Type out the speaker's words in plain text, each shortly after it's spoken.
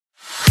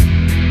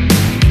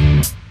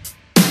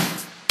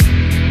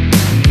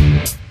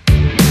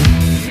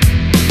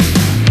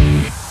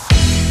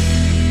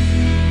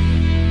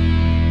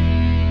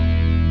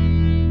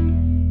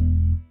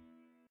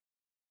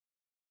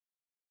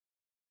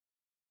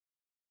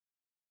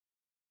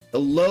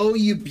Hello,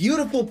 you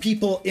beautiful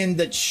people in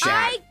the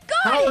chat.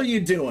 How are you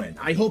doing?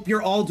 I hope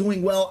you're all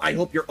doing well. I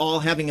hope you're all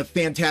having a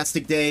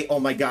fantastic day. Oh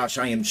my gosh,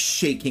 I am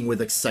shaking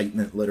with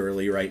excitement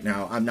literally right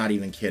now. I'm not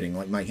even kidding.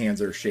 Like, my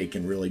hands are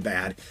shaking really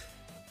bad.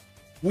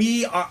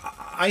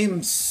 I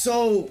am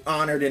so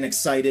honored and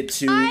excited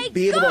to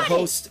be able to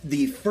host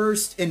the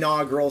first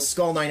inaugural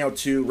Skull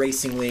 902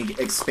 Racing League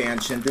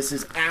expansion. This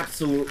is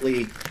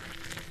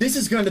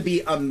going to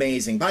be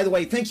amazing. By the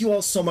way, thank you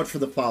all so much for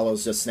the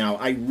follows just now.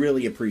 I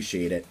really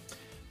appreciate it.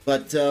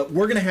 But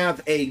we're going to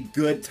have a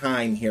good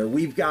time here.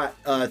 We've got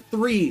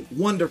 3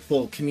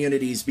 wonderful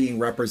communities being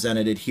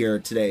represented here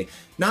today.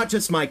 Not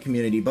just my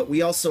community, but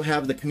we also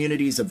have the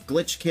communities of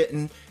Glitch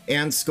Kitten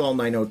and Skull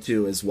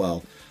 902 as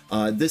well.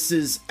 This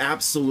is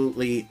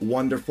absolutely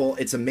wonderful.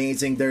 It's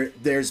amazing.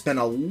 There's been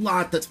a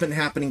lot that's been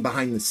happening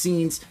behind the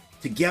scenes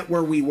to get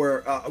where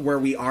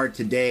we are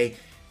today.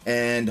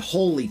 And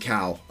holy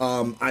cow,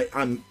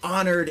 I'm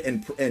honored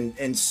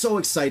and so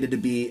excited to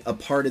be a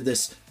part of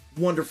this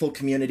wonderful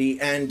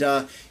community. And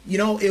you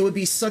know, it would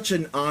be such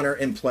an honor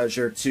and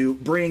pleasure to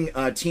bring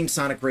Team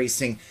Sonic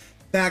Racing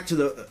back to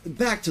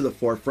the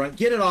forefront,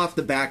 get it off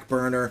the back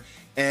burner,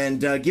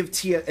 and give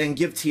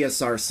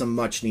TSR some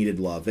much needed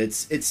love.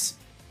 It's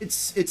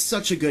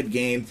such a good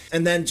game.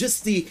 And then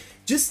just the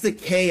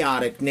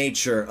chaotic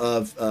nature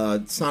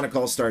of Sonic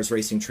All-Stars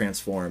Racing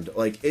Transformed.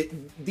 Like,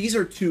 these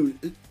are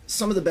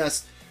some of the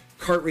best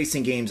kart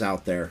racing games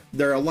out there.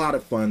 They're a lot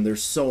of fun. They're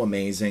so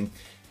amazing.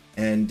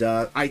 And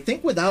I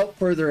think without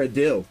further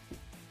ado,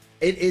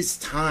 it is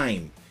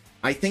time.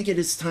 I think it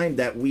is time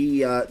that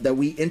we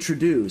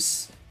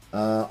introduce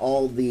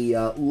all the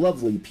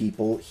lovely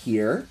people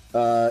here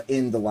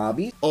in the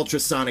lobby.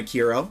 Ultrasonic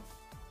Hero.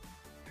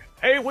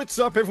 Hey, what's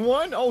up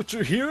everyone?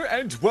 Ultra here,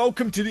 and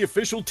welcome to the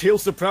official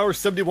Tales of Power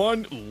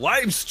 71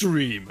 live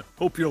stream.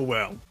 Hope you're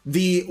well.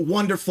 The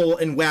wonderful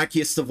and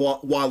wackiest of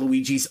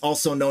Waluigis,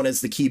 also known as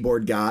the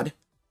Keyboard God.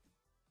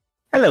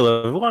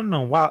 Hello everyone,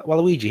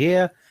 Waluigi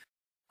here.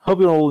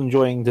 Hope you're all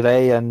enjoying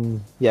today, and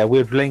yeah,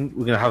 we're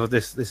gonna have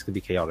this. This could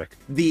be chaotic.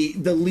 The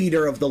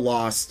leader of the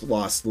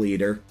lost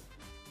leader.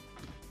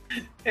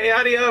 Hey,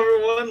 howdy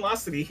everyone,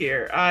 Lostity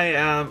here. I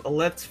am a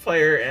Let's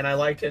Player, and I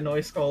like to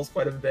annoy Skulls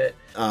quite a bit.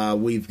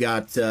 We've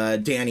got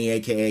Danny,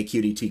 aka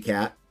QDT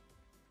Cat.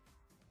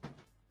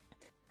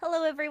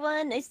 Hello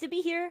everyone, nice to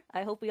be here.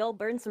 I hope we all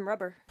burn some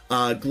rubber.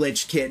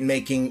 Glitch Kitten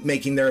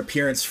making their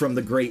appearance from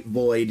the Great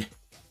Void.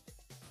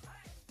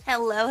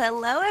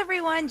 Hello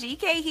everyone,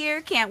 GK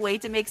here. Can't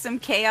wait to make some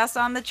chaos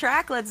on the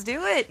track. Let's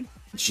do it.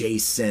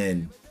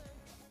 Jason.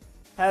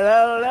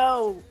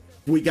 Hello.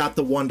 We got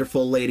the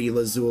wonderful Lady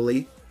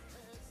Lazuli.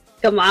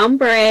 Come on,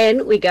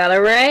 Bren. We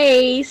gotta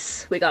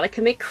race. We gotta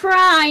commit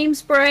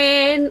crimes,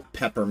 Bren.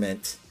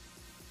 Peppermint.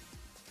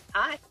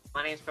 Hi,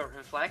 my name is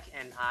Peppermint Fleck,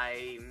 and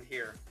I'm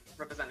here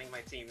representing my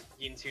team,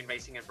 Yintoon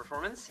Racing and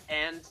Performance,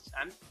 and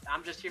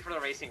I'm just here for the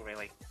racing,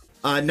 really.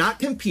 Not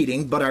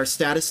competing, but our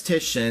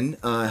statistician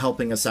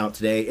helping us out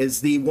today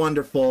is the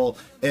wonderful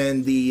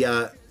and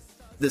the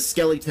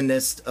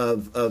skeletonist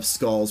of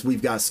Skulls.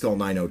 We've got Skull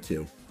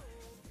 902.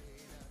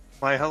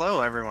 Why,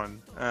 hello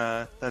everyone.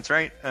 That's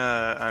right.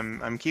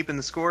 I'm keeping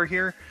the score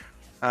here,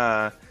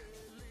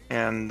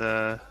 and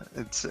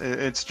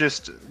it's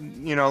just,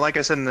 you know, like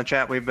I said in the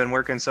chat, we've been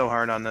working so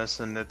hard on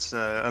this, and it's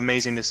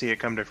amazing to see it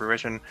come to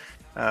fruition.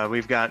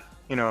 We've got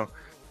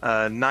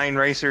 9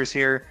 racers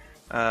here.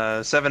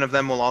 7 of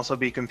them will also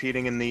be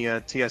competing in the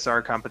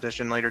TSR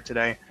competition later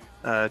today.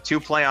 2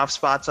 playoff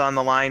spots on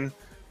the line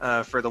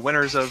for the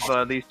winners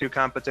of these 2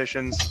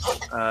 competitions,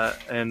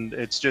 and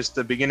it's just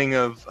the beginning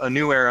of a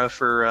new era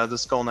for the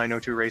Skull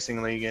 902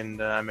 Racing League,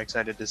 and I'm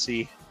excited to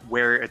see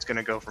where it's going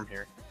to go from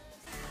here.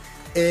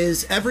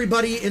 Is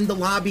everybody in the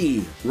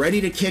lobby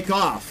ready to kick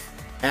off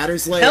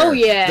Adder's Lair? Oh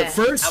yeah! The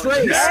first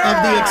race of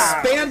the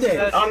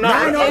expanded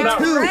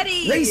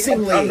 902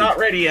 Racing League. I'm not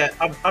ready yet.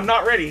 I'm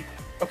not ready.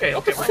 Okay.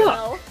 Okay.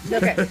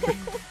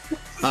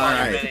 All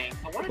right,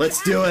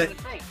 let's do it.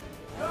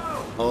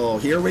 Oh,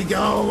 here we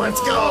go.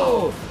 Let's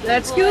go.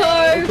 Let's go.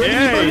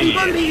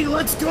 Buddy,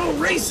 let's go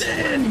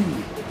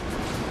racing.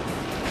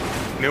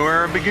 New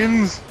era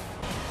begins.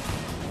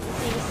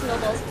 Seeing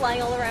snowballs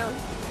flying all around.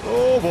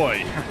 Oh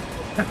boy.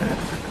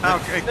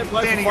 Okay,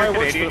 Danny, you're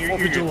Canadian. You're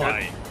good.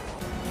 July.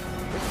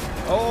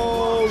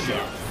 Oh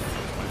yeah.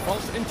 My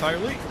fault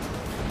entirely. I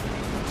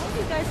hope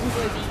you guys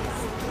enjoy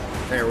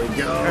these. There we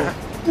go.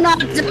 Not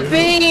the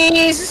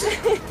bees.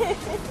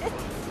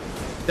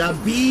 The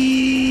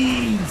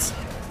bees.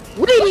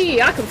 Whee!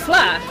 I can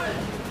fly.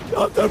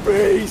 Not the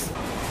bees.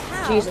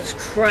 Jesus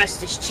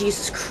Christ! It's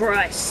Jesus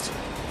Christ.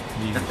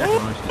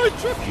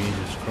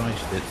 Jesus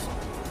Christ! It's.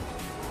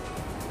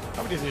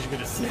 How many times are you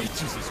gonna say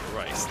Jesus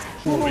Christ?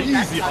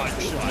 Easy hot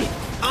shot.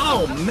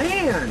 Oh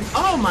man!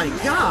 Oh my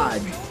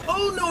God!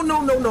 Oh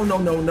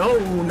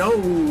no!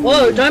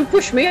 Whoa! Don't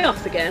push me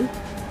off again.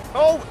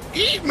 Oh,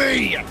 eat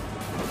me!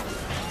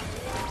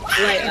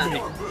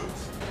 Later.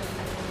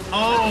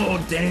 Oh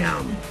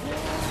damn!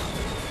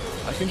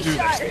 I can do this.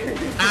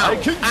 Ow! I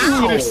can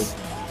do this.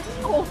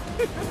 Oh.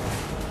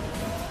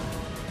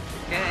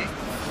 Okay.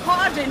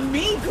 Hot Pardon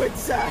me, good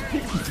sir.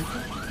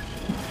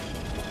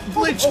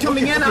 Glitch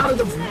coming in out of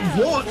the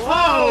void.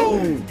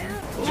 Oh!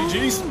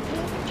 GG's.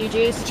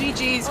 GG's.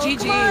 GG's, Oh,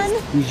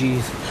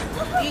 GG's.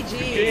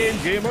 GG's. Game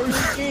gamers.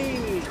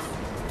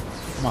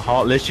 My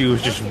heart literally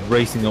was just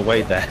racing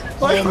away there.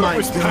 Oh my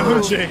was god.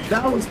 pounding.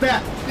 That was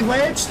bad.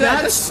 Glitch,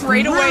 that The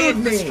straightaway,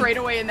 screwed the me.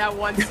 straightaway in that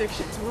one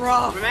section's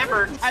rough.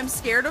 Remember, I'm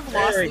scared of There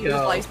lost we leader's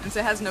go. license.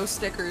 It has no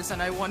stickers,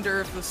 and I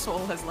wonder if the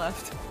soul has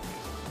left.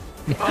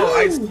 Oh,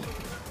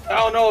 I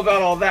don't know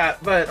about all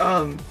that, but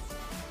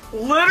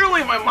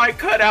literally my mic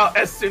cut out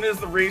as soon as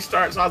the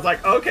restart, so I was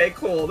like, okay,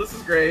 cool, this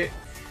is great.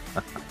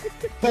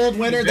 Cold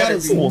Winter, that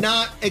is Cool.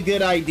 not a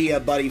good idea,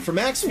 buddy. For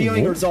max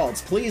viewing results,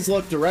 please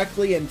look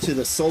directly into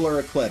the solar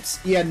eclipse.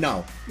 Yeah,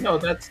 no. No,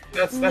 that's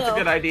a No.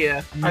 good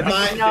idea. I think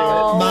My, we should do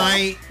No.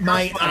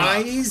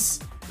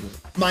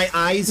 my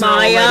eyes are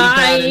My already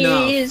bad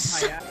enough.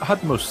 eyes. I had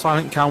the most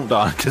silent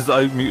countdown because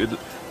I muted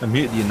the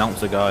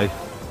announcer guy.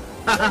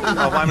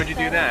 Oh, why would you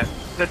do that?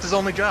 That's his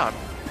only job.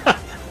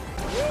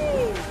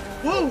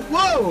 Whoa,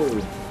 whoa!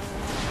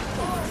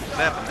 What's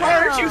happening? Why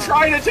aren't you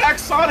trying to attack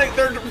Sonic?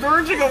 They're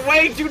verging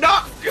away. Do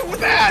not do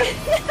that.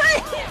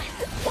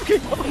 Okay,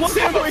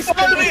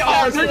 Finally,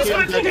 oh, they're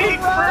switching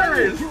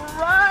first.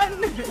 Run!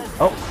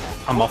 Oh,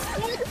 I'm off.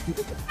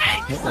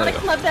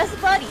 Sonic's my best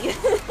buddy.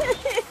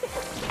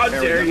 How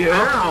dare you?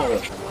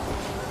 Ow!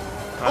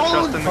 I'm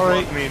trusting the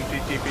sorry. cloak meme,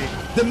 TTP.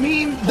 The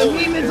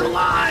meme is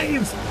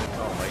alive!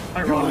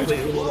 Ironically,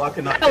 Ululak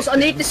and Tails, I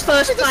need this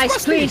first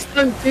place. Please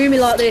don't do me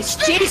like this.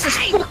 Jesus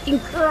fucking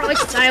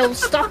Christ, Tails,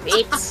 stop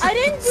it. I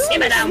didn't do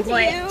Simmer down, anything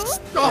please. to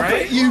you. Stop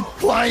Right? it, you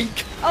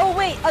plank! Oh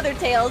wait, other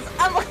tails.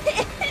 I'm like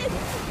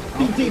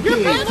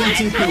TTP, other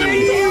TTP.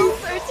 tails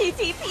or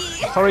TTP.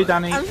 Sorry,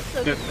 Danny. I'm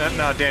so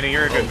No, Danny,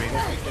 you're a good meme.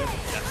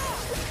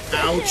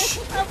 Ouch!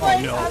 I'm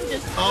like, no. I'm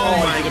just Oh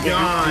my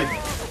god!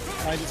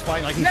 It's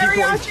fine. I can keep going.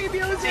 Mariachi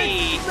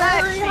music!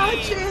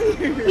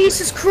 Mariachi!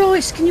 Jesus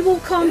Christ, can you all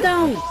calm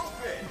down?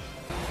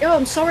 Yo,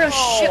 I'm sorry I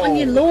shit on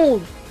your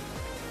lawn.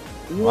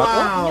 You know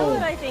Wow!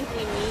 what I think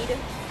we need?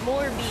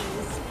 More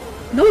bees.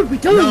 No, we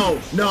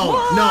don't. No,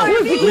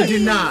 we do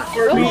not.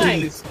 Or Right.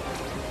 bees.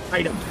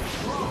 Item.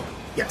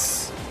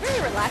 Yes.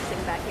 Very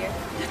relaxing back here.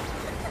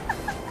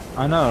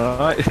 I know,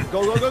 right?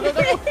 Go, go, go, go,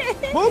 go.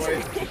 Move.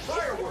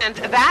 and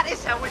that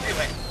is how we do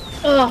it.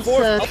 Oh,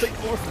 Fourth. I'll fuck. take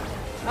fourth.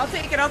 I'll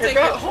take it, I'll It take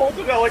got it.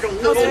 holding out like a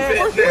little For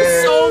bit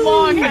there. so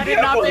long had I it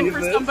can't not been believe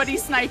for this. somebody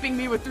sniping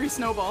me with 3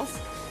 snowballs.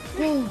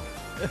 Oh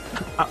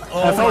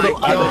my Look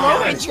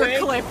god! at your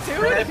clip,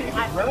 dude.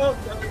 I don't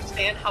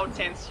understand how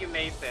tense you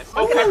made this.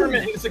 Oh,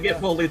 Peppermint needs to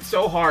get bullied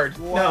so hard.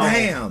 No,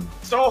 Damn!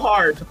 so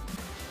hard.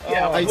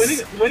 Yeah, I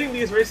winning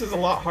these races is a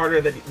lot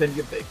harder than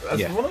you think. That's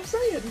Yeah. what I'm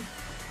saying.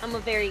 I'm a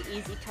very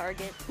easy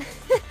target.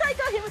 I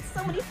got hit with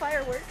so many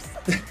fireworks.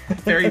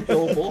 Very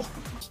billable.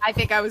 I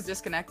think I was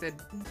disconnected.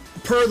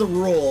 Per the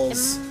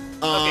rules,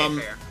 Okay,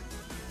 fair.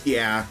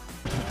 yeah.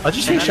 I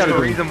just And think that's Shadow the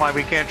Green. reason why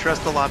we can't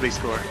trust the lobby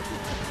score.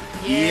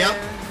 Yep.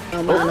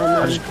 Oh, man, oh,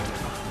 man.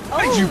 Oh,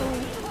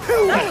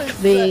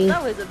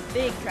 that was a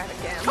big traffic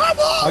jam.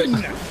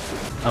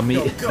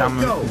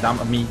 Damn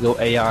amigo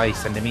AI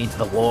sending me into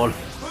the wall.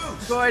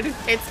 Good.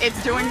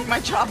 It's doing my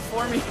job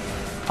for me.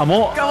 I'm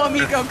all. Go,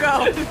 amigo,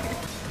 go.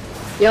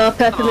 Yeah,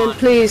 Peppermint,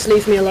 please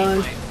leave me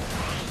alone.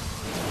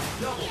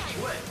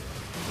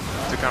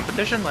 It's a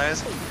competition,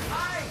 Les.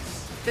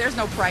 There's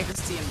no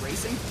privacy in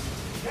racing.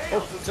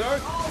 But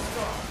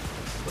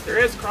there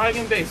is crying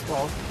in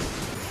baseball.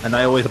 And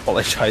I always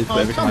apologize for Oh,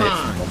 every time come I hit on.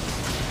 someone.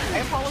 I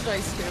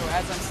apologize too,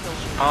 as I'm still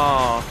shooting.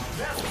 Oh,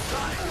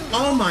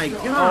 Oh my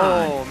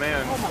god! oh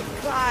man. Oh my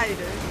god.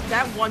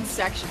 That one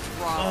section's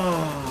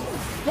wrong.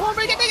 Come on,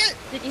 make it!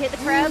 Did you hit the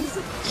crabs?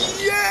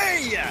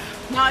 Yay!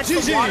 No, it's the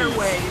GG.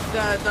 waterway.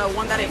 The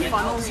one that it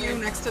funnels you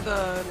next to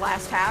the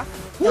last half.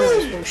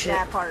 Bullshit.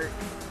 That part.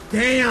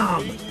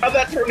 Damn! How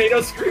that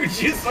tornado screwed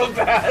you so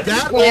bad.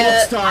 That Yeah,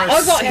 all-star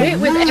I got hit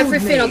with screwed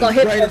everything. I got me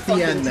hit right by at the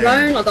fucking end there.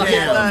 drone, I got hit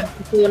Damn. by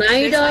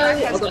tornado, I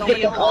has got only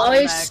hit by a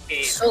ice,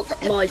 bottleneck.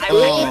 sucked my I dick.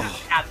 would Oh.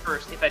 at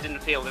first if I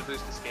didn't fail the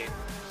boost escape.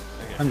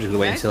 I'm just gonna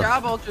wait Nice until.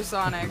 job,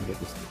 Ultrasonic.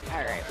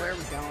 Alright, where are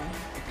we going?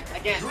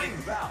 Again, I'm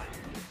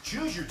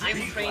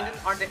trained in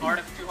the art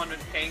of 200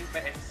 ping,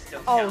 but it's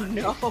still Oh challenging.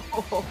 no.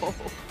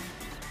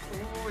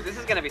 Ooh, this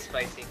is gonna be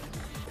spicy.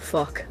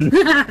 Fuck.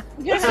 Let's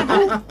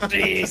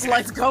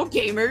go,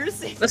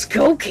 gamers. Let's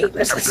go, gamers.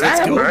 Let's go,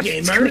 gamers.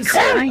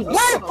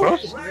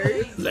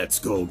 Let's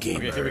go, gamers.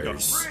 Okay, here we go.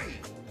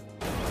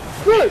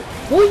 Bro,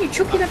 why are you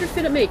chucking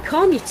everything at me?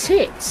 Calm your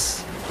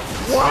tits.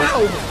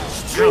 Wow!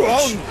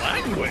 Strong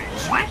language.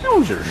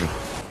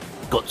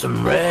 Wowzers! Got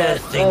some rare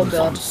things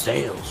God. on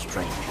sale,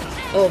 stranger.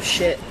 Oh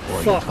shit.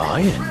 Fuck.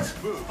 Buying?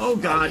 Oh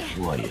god!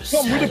 What are you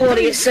What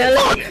are you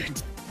selling?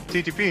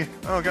 TTP.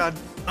 Oh god.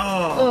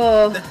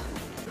 Oh!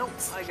 Oh,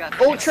 I got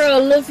Ultra, I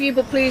love you,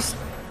 but please,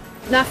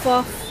 naff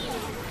off.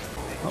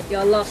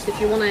 You're lost if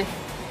you wanna.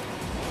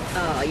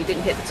 Oh, you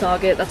didn't hit the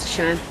target. That's a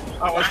shame.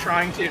 I was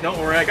trying to. Don't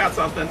worry, I got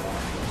something.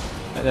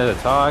 There's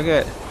a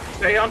target.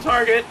 Stay on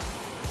target.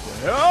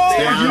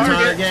 Stay on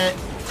target.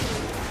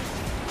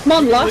 Come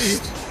on,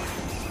 lost.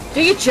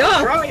 Do your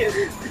job!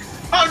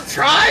 I'm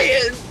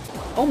trying!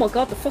 Oh my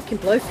god, the fucking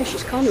blowfish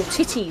is calling your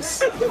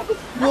titties.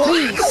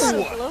 Please!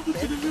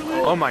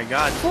 Oh my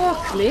god.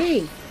 Fuck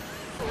me!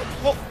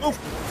 Oh, oh.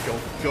 Go,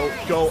 go,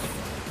 go.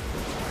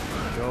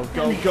 Go,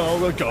 go,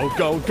 go, go,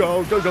 go,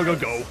 go, go, go, go,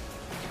 go.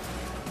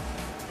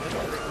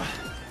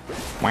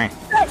 Wah.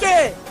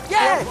 Yeah!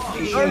 Yeah!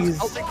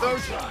 I'll take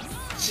those.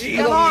 Jeez!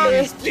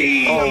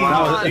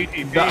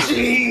 That-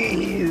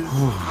 Jeez!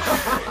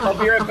 I'll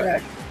be right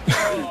back.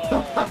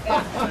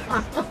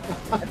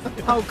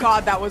 Oh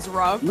god, that was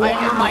rough. I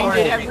am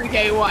reminded every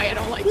day why I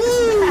don't like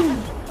this map.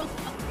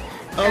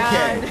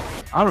 Okay.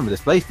 I remember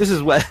this place. This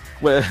is where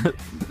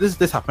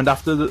this happened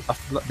after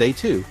day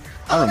 2.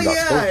 I Oh remember that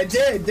yeah, stuff. it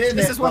did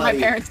This it, is when my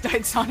buddy? parents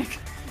died, Sonic.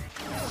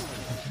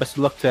 Best of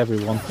luck to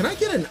everyone. Can I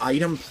get an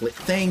item, please?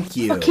 Thank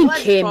you. Fucking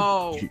Kim.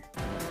 Oh.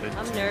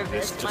 I'm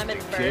nervous. I'm in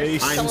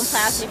case. first. Someone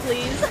pass me,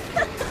 please.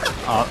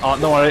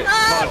 No worry.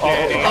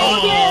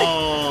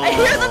 Oh. I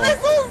hear the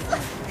missiles!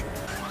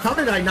 How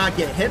did I not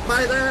get hit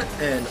by that?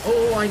 And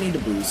oh, I need a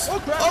boost. Oh,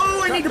 crap.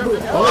 Oh, I need a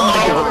boost. Oh, Oh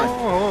my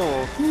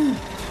god.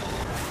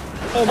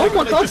 Oh my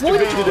god, why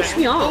did you push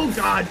me Oh off?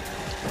 god.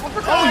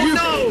 Oh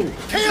no.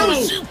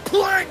 Tails, No. you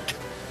plank!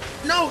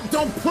 No,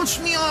 don't push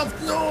me off.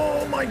 No,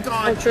 oh my Oh,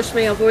 god. trust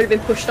me, I've already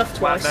been pushed off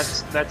Wow,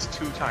 twice. that's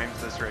 2 times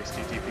this race,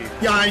 TTP.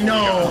 Yeah, I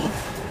know.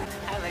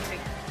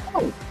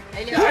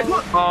 I This know.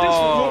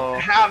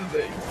 won't have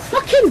this.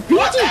 Fucking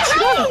BD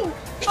Joe!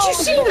 Did you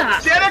see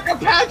that? Danica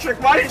Patrick,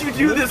 why did you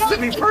do this to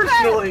me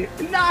personally?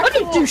 I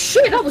didn't do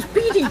shit, that was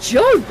BD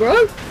Joe,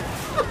 bro!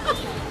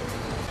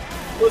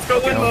 Let's go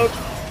win mode.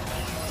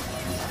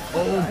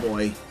 Oh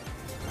boy.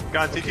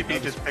 God,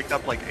 TTP just picked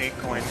up like 8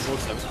 coins.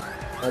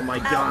 Oh my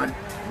god.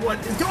 What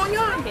is going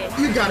on?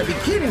 You gotta be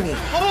kidding me.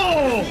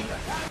 Oh!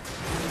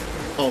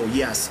 Oh,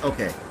 yes.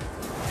 Okay.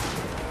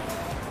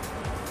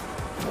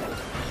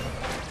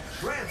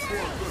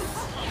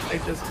 I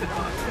just did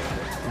not.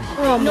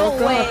 Oh my No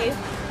god. way.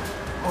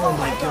 Oh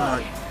my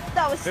god.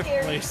 That was Fifth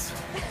scary. place.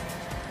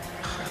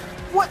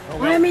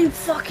 I'm in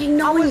fucking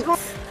ninth.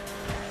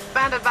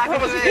 Bandit back That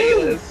into was the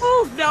ridiculous.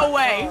 Oh, no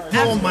way.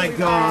 Oh my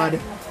god.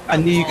 I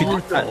knew you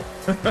could.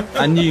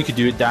 I knew you could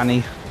do it,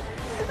 Danny.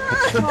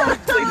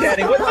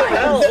 Daddy, what the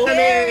hell?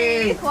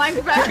 Danny! Climb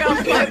back up,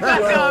 climb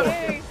back up.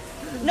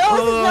 No,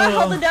 this is not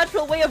how the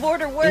natural way of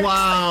order works.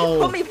 Wow.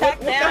 Put me back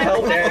What the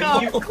hell, down.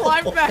 man? You,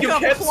 Climb back you up,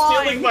 kept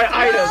climb. stealing my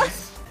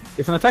items.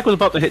 If an attack was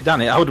about to hit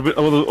Danny, I would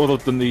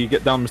have done the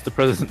get down, Mr.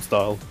 President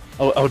style.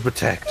 I would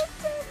protect.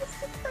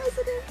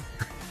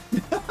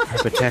 I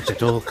protect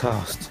at all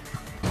costs.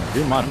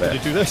 Do my Did you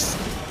best. do this?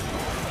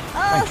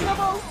 Oh,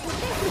 snowballs.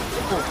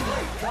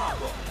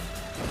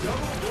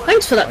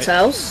 Thanks for that,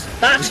 Tails.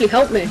 That actually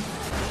helped me.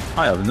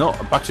 I have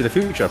not. Back to the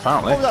Future,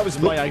 apparently. Oh, that was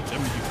my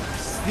item, you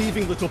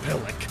thieving little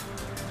pillock.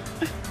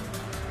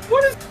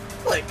 What is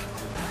like?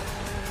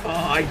 Oh,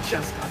 I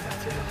just got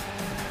that too.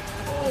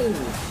 Oh.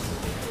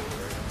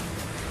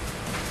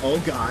 Oh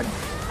god.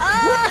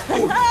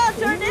 Ah,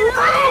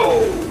 tornado.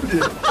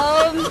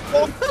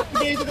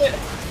 He evaded it!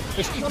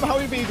 Just somehow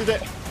evaded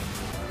it!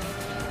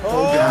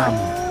 Oh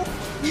god.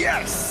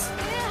 Yes!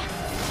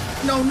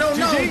 No, no,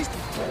 no. GG.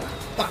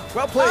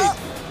 Well played!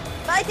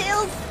 Bye,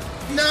 Tails.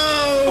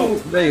 No.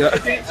 There you go.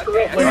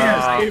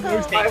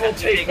 I will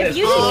take this. If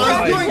you Oh,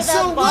 I'm didn't doing to so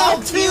that well,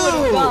 box, you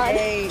would've too. gone.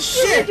 You were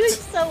Shit. doing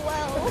so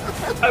well.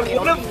 I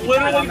would have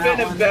literally been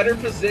in better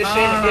position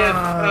if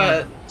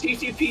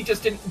TTP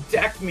just didn't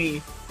deck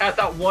me at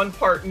that one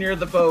part near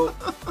the boat.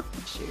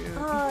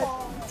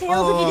 Tails, if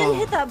you didn't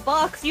hit that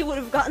box, you would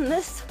have gotten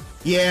this.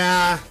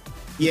 Yeah.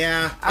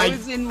 Yeah. I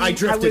was in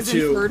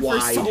too third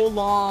wide. for so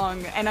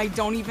long, and I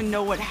don't even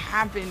know what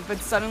happened, but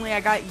suddenly I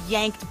got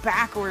yanked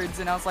backwards,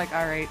 and I was like,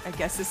 alright, I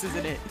guess this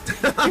isn't it.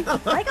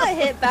 I got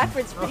hit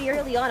backwards pretty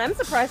early on. I'm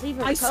surprised I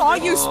even I saw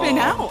recovered. you spin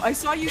out. I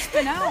saw you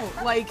spin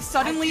out. Like,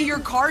 suddenly your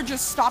car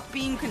just stopped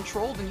being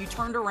controlled, and you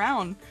turned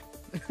around.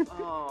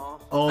 Oh.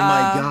 Oh my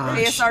gosh.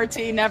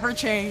 ASRT never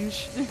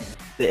change.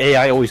 The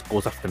AI always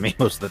goes after me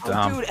most of the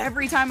time. Dude,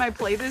 every time I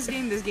play this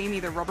game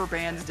either rubber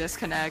bands,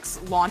 disconnects,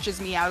 launches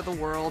me out of the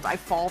world, I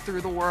fall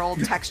through the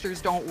world,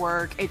 textures don't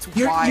work, it's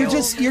wild. You're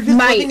just Mate.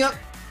 living up.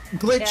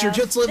 Glitch, Yeah, you're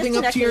just living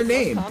up to your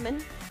disconnecting is name. most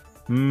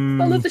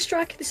common. I love this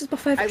track. This is my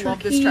favourite I track.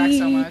 love this track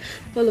so much.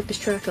 I love this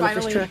track. I love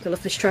this Finally. track. I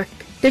love this track.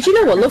 Did you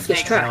know I love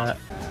this track?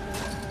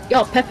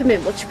 Yo,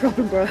 Peppermint, what's your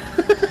problem, bro?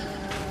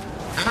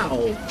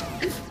 Ow.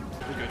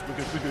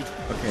 We're good.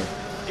 Okay.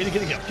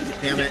 Get out.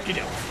 Damn it. Get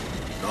out.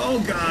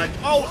 Oh god.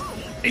 Oh!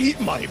 Eat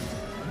my...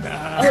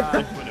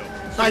 Nah.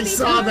 I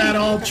saw that,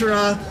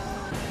 Ultra.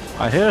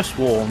 I hear a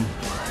swarm.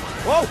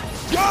 Whoa!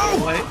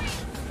 Go! I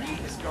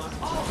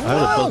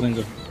heard a buzzing.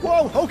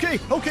 Whoa! Okay.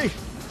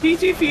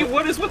 TTP,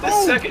 what is with the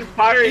second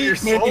fire in your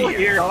soul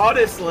here,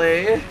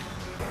 honestly?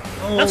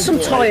 Oh, Have some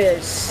boy.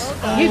 tires.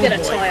 You get a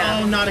boy.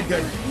 tire. Oh, not a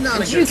good. Not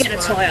a And good. you get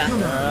a spot. tire.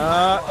 Come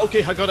on.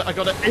 Okay, I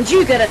got it. And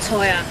you get a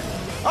tire.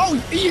 Oh,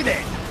 eat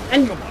it!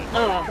 And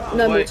oh,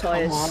 no more Wait,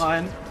 tires. Come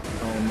on.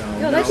 Oh no. Yeah,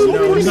 No, that's no,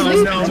 what we no,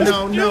 do. no,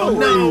 no, no,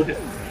 no.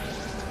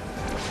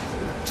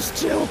 Just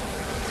chill.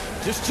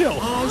 Just chill.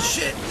 Oh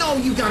shit! No,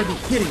 you gotta be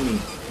kidding me.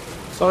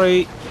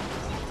 Sorry.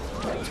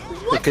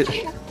 Look at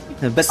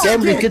but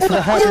gambling good for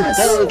the heart and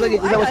soul. Look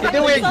at what you're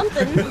doing. Are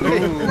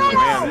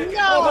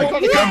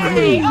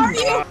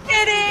you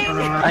kidding?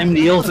 I'm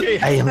the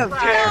ultimate. I am the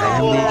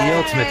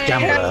ultimate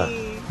gambler.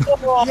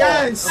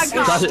 Yes. I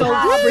got The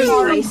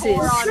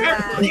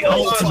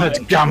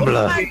ultimate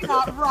gambler. I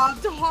got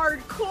robbed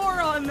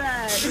hardcore on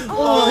that.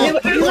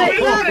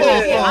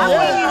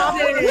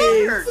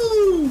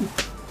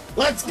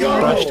 Let's go.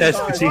 Crash test.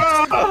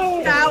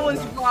 That was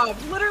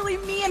robbed. Literally,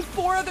 me and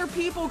 4 other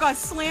people got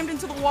slammed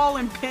into the wall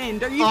and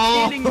pinned. Are you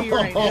kidding me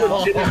right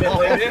now?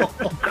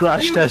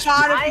 Crash You test.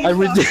 gotta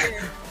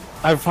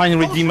I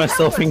finally redeemed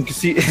myself in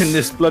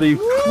this bloody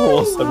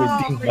course.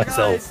 I redeemed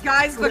myself.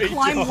 Guys, the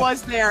climb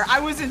was there. I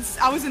was in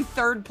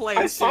 3rd place.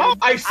 I saw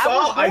the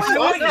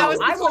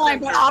climb,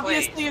 but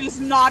obviously it is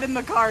not in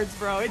the cards,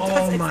 bro. It's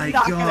not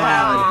gonna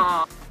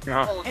happen.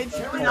 It's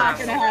not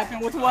gonna happen.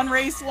 With 1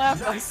 race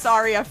left, I'm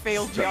sorry I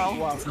failed y'all.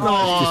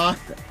 Aww.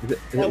 Is it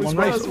 1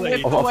 race?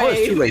 Whipped I thought it was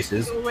 2 away.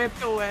 races.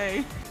 Whipped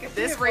away.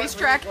 This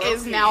racetrack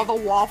is now the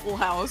Waffle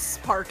House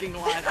parking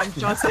lot. I'm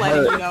just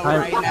letting you know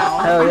right now.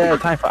 Hell yeah,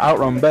 time for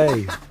Outrun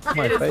Bay.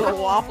 It is the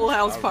Waffle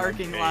House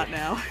parking lot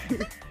now.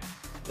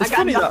 I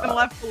got nothing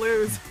left to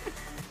lose.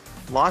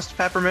 Lost,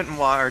 Peppermint, and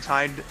Wah are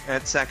tied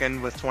at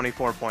 2nd with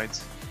 24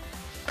 points.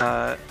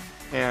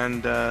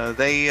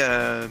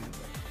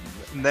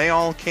 They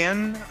all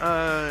can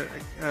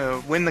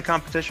win the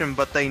competition,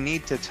 but they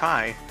need to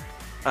tie.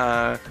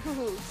 Ooh,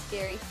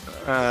 scary.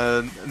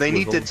 They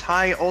need to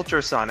tie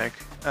Ultrasonic,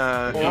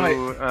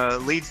 who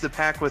leads the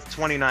pack with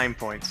 29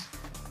 points.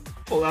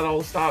 Well, that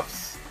all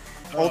stops.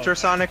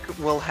 Ultrasonic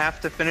will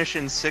have to finish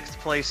in 6th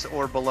place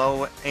or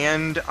below,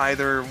 and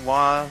either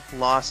Wah,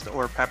 Lost,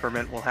 or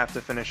Peppermint will have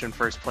to finish in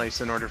 1st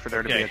place in order for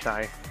there to be a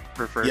tie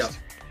for 1st. Yep.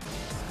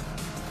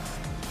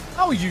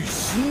 Oh, you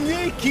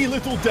sneaky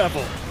little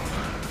devil!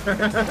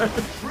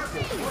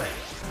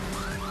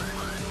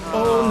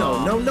 Oh no!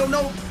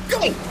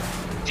 Go!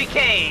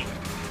 GK!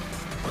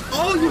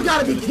 Oh, you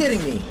gotta be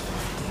kidding me!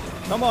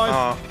 Come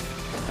on!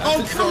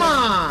 Oh, come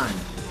on!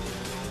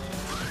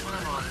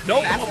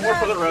 Nope! More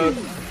for the road.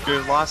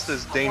 Dude, Lost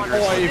is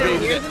dangerous.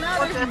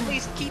 At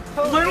least keep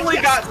going. Literally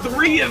got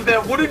 3 of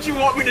them. What did you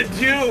want me to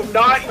do?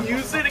 Not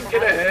use it and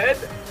get ahead?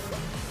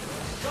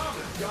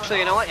 Actually,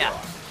 you know what? Yeah,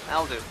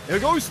 that'll do. Here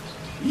goes!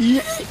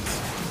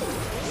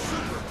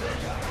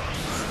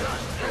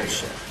 Oh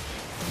shit.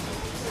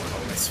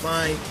 That's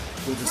fine.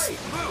 We'll just...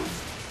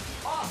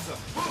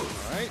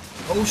 Alright.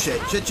 Oh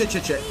shit. Shit.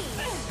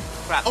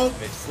 Crap. Oh,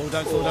 Slow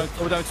down.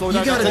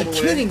 you gotta be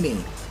kidding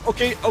me.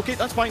 Okay,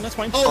 that's fine.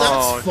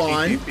 Oh, that's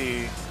fun.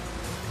 TPP.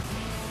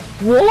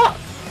 What?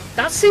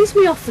 That sends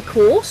me off the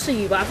course. Are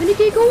you having a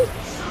giggle?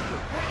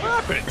 What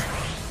happened?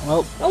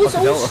 Well, I was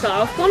fucking hell.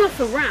 All-Star. I've gone off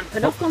the ramp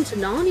and I've gone to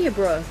Narnia,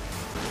 bro.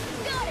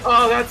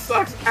 Oh, that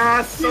sucks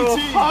ass so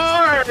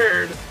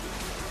hard!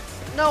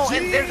 No,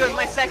 and there goes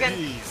my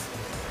 2nd.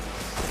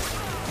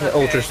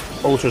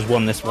 Ultras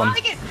won this one. I'll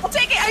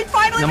take it. I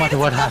finally No made matter it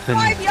what to top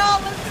happens. 5,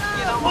 y'all. Let's go.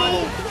 You know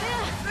what?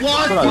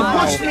 What? Hold You on.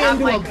 pushed me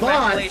into a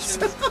box.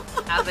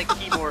 Congratulations as a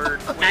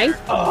keyboard Hey?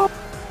 winner.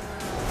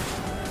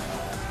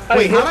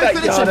 Wait, how did I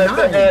finish at 9?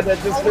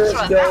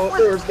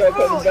 There was no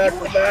coming back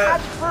from that.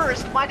 At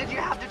first, why did you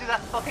have to do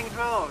that fucking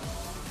drone?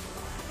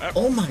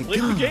 Oh my Play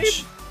the game.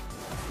 gosh.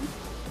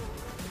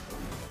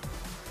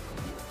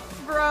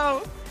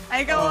 Bro, I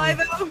ain't gonna lie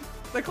though.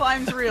 The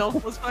climb's real.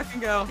 Let's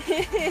fucking go.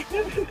 Made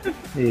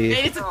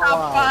it to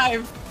top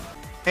 5.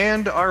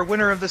 And our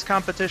winner of this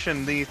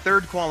competition, the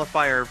 3rd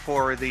qualifier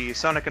for the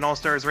Sonic and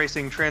All-Stars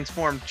Racing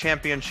Transformed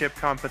Championship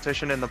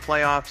competition in the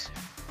playoffs,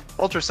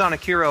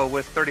 Ultrasonic Hero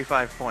with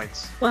 35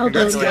 points. Well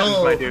done.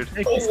 Congratulations, my dude.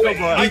 Thank you so much.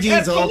 I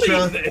can't GG's Ultra.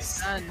 believe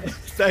this.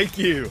 Thank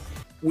you.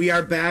 We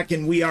are back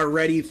and we are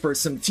ready for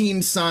some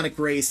Team Sonic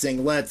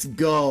racing. Let's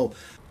go.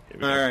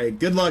 All right.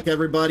 Good luck,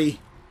 everybody.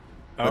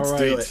 Let's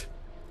do it.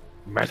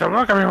 Better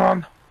luck,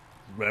 everyone.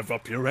 Rev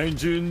up your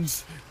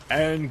engines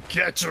and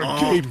get your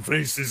game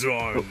faces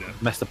on.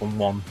 Messed up on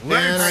one.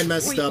 And I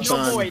messed up no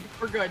on... void.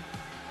 We're good.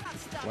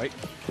 Wait.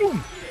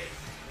 Boom.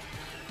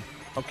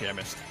 Okay, I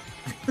missed.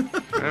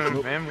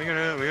 Man, we got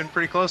a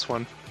pretty close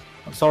one.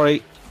 I'm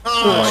sorry.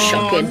 Oh,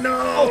 shocking.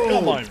 no. Oh,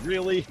 come on,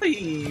 really?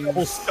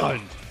 Double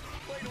stunned.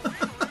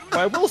 But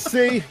I will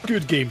say,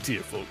 good game to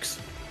you, folks.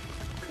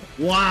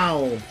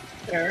 Wow.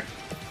 There.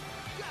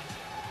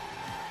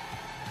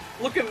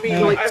 Look at me.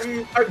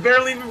 I've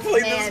barely even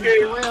played this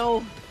game.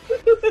 Will.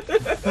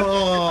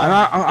 Oh. And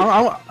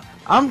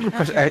I'm gonna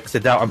press X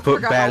out and put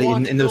Forgot barely how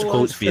long in those it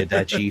quotes was. for you,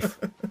 there, Chief.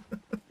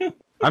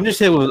 I'm just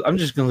here. I'm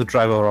just gonna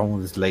drive around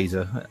with this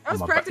laser. I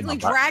was practically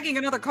dragging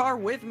another car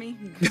with me.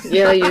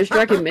 Yeah, you was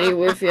dragging me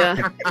with you.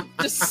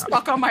 Just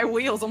stuck on my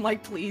wheels. I'm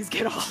like, please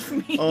get off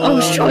me. Oh, I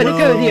was trying to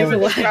go the other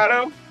way.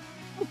 Shadow?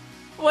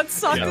 What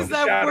sucked is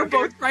that Shadow we're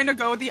here. both trying to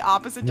go the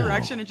opposite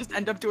direction and just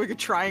end up doing a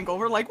triangle.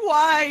 We're like,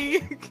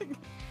 why?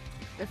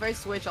 If I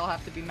switch, I'll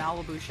have to be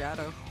Malibu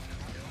Shadow.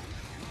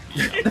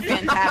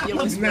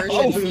 Fantabulous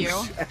version of you.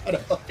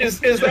 Is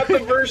that the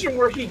version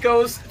where he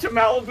goes to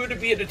Malibu to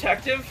be a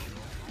detective?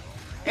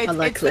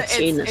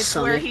 It's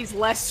where he's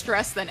less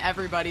stressed than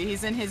everybody.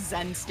 He's in his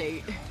zen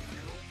state.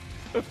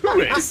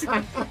 Who is?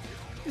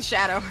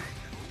 Shadow.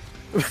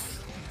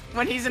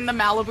 When he's in the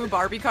Malibu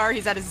Barbie car,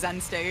 he's at his zen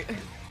state.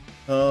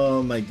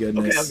 Oh my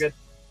goodness. Okay, I'm good.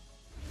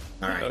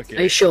 All right. Okay.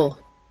 Are you sure?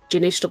 Do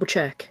you need to double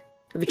check?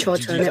 Have you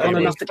tried turning it on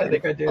and off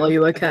again? Are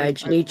you okay?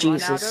 Do you need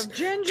Jesus?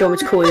 Do you want me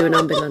to call you an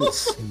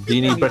ambulance? Do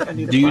you need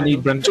Do you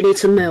need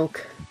some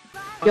milk?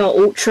 Yo,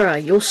 Ultra,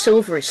 your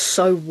silver is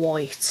so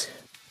white.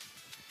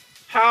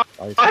 How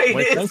Why,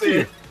 thank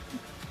you.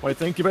 Why,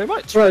 thank you very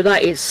much. Bro,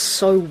 that is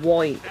so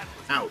white.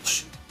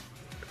 Ouch.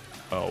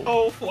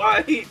 Oh,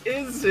 why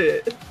is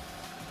it?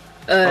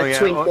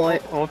 Twink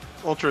white.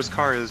 Ultra's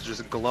car is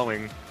just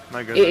glowing.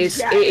 My goodness.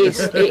 It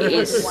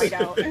is. White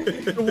out.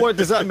 What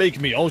does that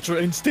make me?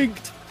 Ultra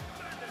Instinct?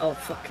 Oh,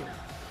 fucking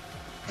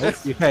Oh,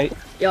 you hate.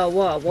 Yo,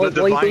 what? Why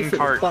The you divine beefing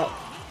cart. with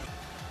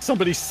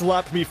Somebody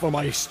slap me for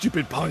my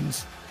stupid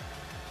puns.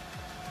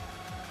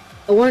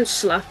 I won't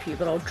slap you,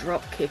 but I'll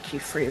drop kick you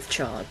free of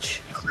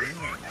charge.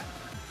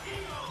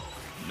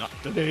 Not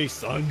today,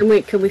 son.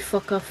 Can we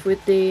fuck off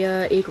with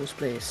the Eagles,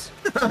 please?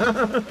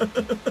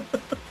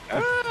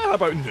 How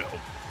about no?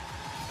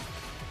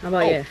 How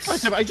about yes?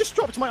 Item, I just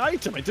dropped my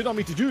item. I did not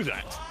mean to do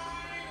that.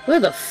 Where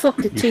the fuck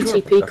did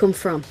TTP come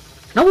from?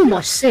 How am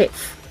I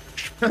safe?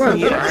 Bro,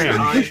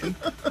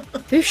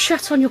 who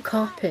shat on your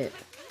carpet?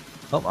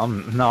 Oh,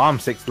 I'm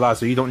sick, lad,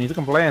 so you don't need to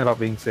complain about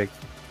being sick.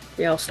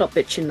 Yeah, I'll stop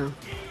bitching now.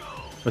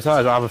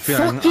 Besides, I have a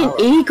feeling. Fucking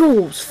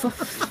Eagles!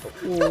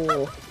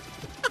 Oh.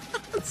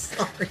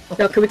 Sorry.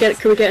 No, can we get a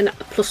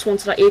 +1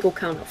 to that Eagle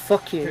counter?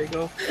 Fuck you. There you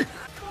go.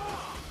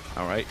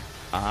 All right,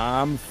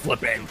 I'm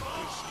flipping.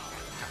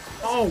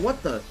 Oh,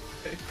 what the?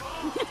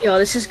 Yo,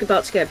 this is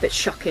about to get a bit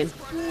shocking.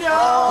 No!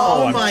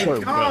 Oh, I'm my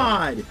so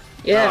god!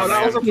 Yeah, Oh,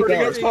 that was a pretty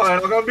good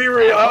time. I'm gonna be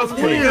real. That was a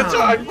pretty good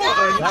time.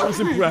 That was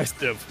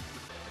impressive.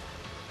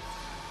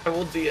 I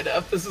will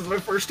DNF. This is my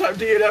first time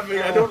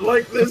DNFing. I don't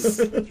like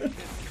this.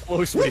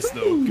 Close race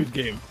though. Good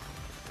game.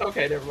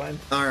 Okay, never mind.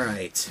 All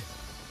right.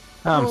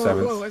 I'm Whoa,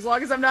 seventh. whoa, as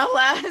long as I'm not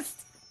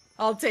last,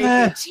 I'll take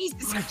it.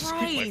 Jesus My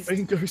Christ.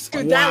 fingers.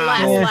 Dude, that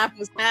last Yeah. lap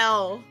was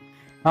hell.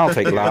 I'll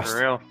take last. For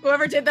real.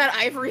 Whoever did that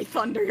Ivory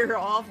Thunder, you're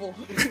awful.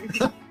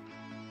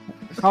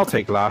 I'll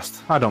take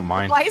last. I don't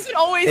mind. Why is it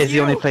always It's you?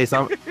 the only place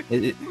I'm.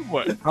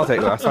 What? I'll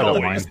take last. I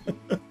don't Always.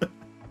 mind.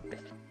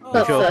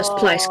 That first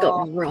place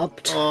got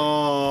robbed.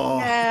 Oh.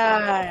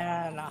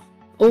 Yeah.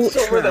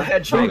 Silver the Ultra,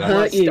 Hedgehog who hurt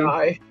must you?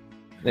 die.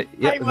 Yeah,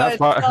 I and that's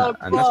was why. so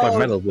And that's why close.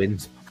 Medal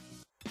wins.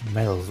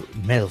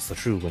 Medal's the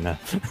true winner.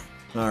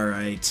 All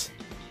right.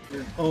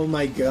 Oh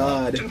my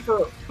god.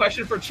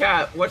 Question for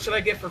chat. What should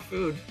I get for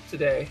food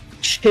today?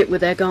 Shit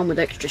with egg on with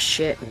extra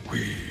shit.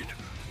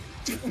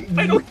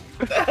 I don't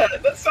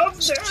that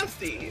sounds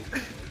nasty.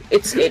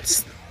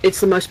 It's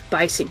the most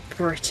basic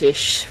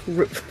British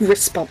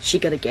response you're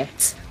gonna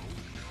get.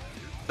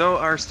 So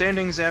our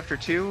standings after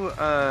 2,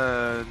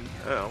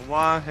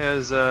 Wah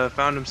has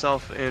found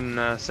himself in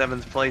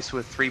 7th place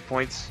with 3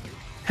 points.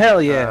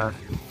 Hell yeah!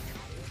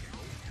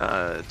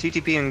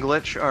 TTP and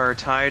Glitch are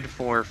tied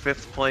for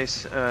 5th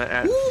place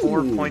at Ooh.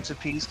 4 points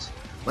apiece.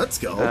 Let's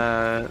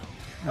go.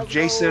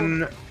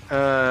 Jason,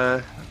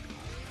 let's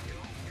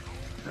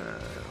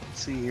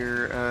see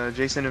here.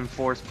 Jason in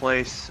 4th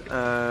place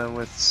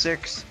with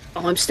 6.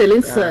 Oh, I'm still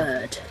in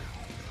third.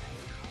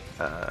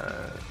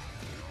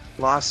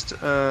 Lost,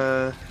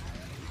 Oof.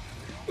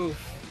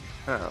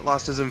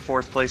 Lost is in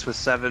 4th place with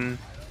 7.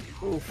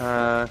 Oof.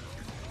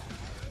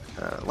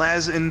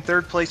 Laz in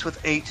 3rd place with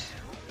 8.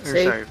 Or,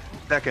 See? sorry,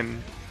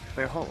 second.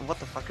 Wait, hold on, what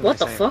the fuck am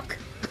What I the saying? fuck?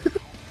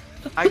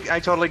 I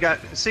totally got.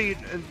 See,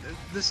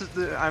 this is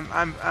the.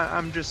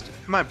 I'm just.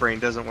 My brain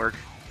doesn't work.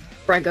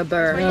 Bragger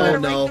burr. You better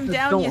no. write them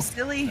down, you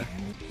silly.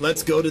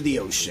 Let's go to the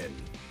ocean.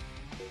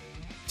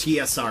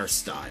 TSR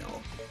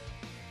style.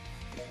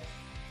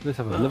 Let's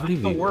have a lovely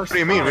The view. worst. What do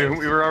you mean? time.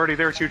 We were already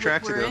there 2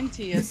 tracks We're ago. in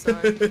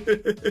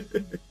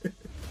TSR.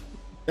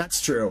 That's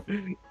true.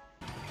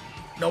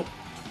 Nope.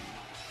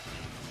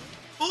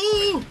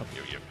 Ooh!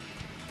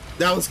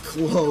 That was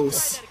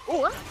close.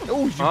 Oh,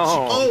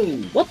 Oh!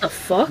 What the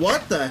fuck?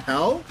 What the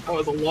hell? That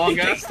was a long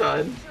ass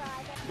time.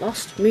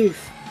 Lost. Move.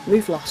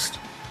 Move, Lost.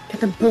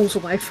 Get them balls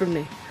away from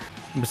me.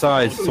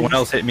 Besides, someone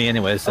else hit me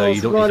anyway, so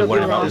you don't right need to up worry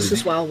your about ass losing.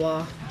 as well,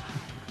 Wah.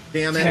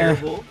 Damn it.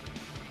 Terrible.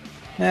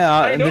 Yeah,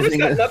 I the noticed thing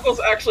that is- Knuckles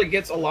actually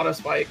gets a lot of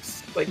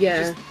spikes. Like,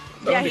 Yeah.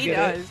 Yeah, he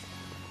does.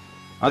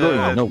 I don't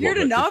even know. Weird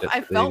what enough, it I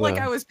is. felt like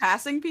I was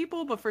passing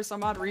people, but for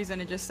some odd reason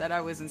it just said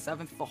I was in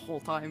 7th the whole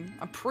time.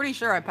 I'm pretty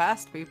sure I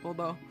passed people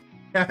though.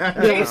 Yeah,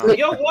 it's like-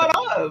 Yo, what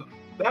up?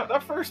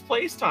 That first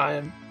place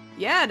time.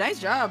 Yeah, nice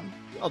job.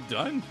 well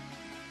done.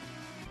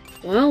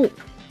 Well,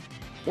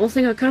 one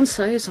thing I can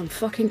say is I'm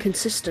fucking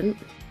consistent.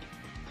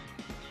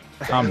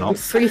 I'm I'm not.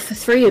 3 for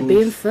 3 of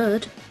being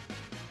third.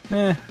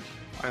 Eh,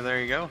 Oh,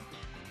 there you go.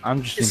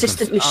 I'm just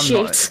Consistent with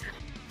I'm not- shit.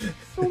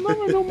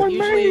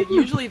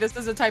 Usually this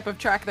is a type of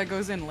track that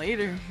goes in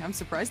later. I'm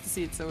surprised to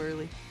see it so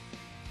early.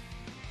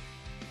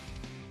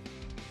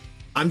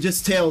 I'm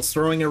just Tails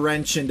throwing a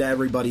wrench into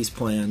everybody's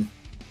plan.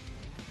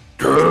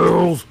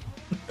 Girls.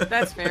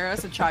 That's fair.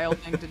 That's a child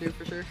thing to do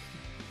for sure.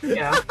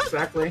 Yeah,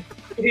 exactly.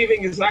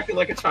 Behaving exactly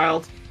like a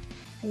child.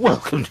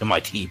 Welcome to my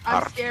tea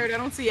I'm party. scared. I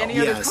don't see any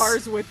other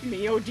cars with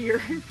me. Oh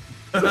dear.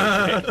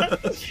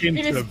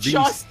 It is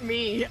just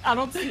me. I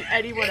don't see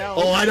anyone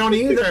else. Oh, I don't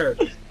either.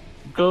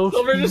 Ghost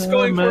So we're just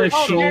going for a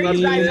Oh, there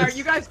you guys Yes. are.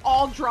 You guys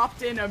all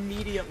dropped in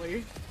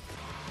immediately.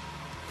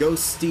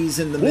 Ghosties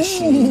in the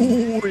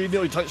machine. Ooh, he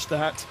nearly touched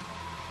that.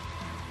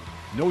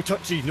 No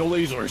touchy, no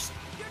lasers.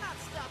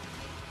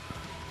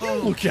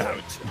 Look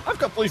out! I've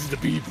got places to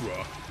be,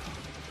 bro.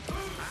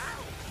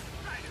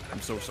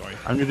 I'm so sorry.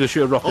 I'm going to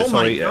shoot a rocket. Oh my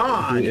sorry,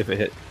 God. if it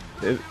hit.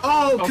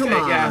 Oh, Okay,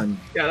 come yeah. on.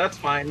 Yeah, that's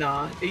fine.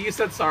 Nah, you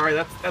said sorry.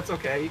 That's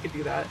okay. You can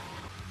do that.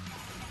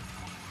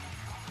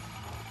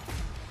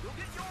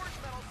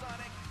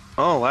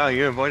 Oh wow,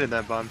 you avoided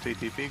that bomb,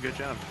 TTP. Good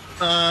job.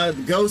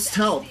 Ghost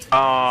helped.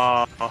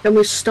 Can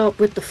we stop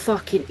with the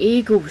fucking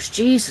eagles?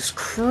 Jesus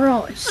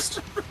Christ.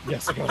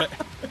 Yes, I got it.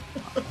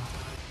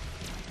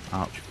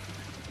 Ouch.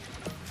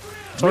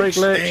 Sorry,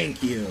 glitch.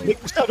 Thank you.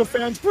 Make Shadow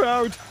fans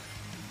proud.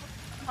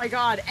 Oh my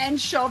god, and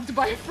shoved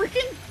by a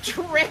freaking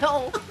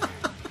drill.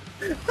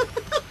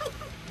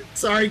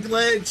 Sorry,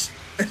 glitch.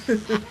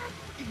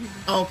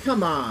 Oh,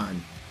 come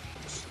on.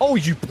 Oh,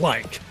 you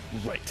blank.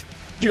 Right.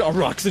 You got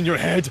rocks in your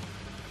head.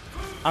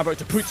 I'm about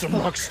to put some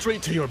rocks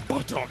straight to your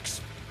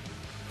buttocks.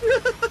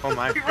 Oh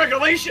my.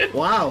 Regulation.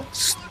 Wow.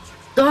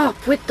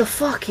 Stop with the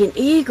fucking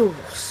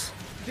eagles.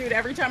 Dude,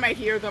 every time I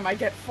hear them, I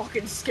get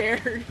fucking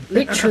scared.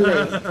 Literally.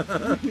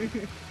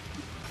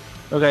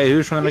 Okay,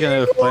 who's trying to make an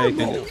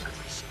earthquake?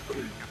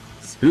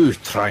 Who's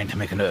trying to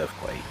make an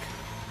earthquake?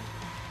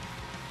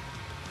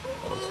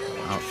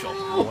 Watch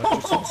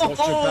your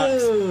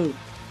backs.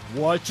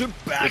 Watch your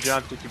backs. Good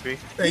job, TTP.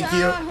 Thank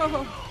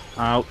you.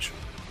 Ouch.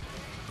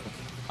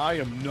 I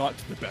am not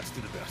the best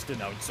of the best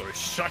announcer.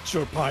 Shut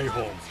your pie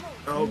hole.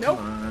 Oh, Nope.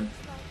 come on.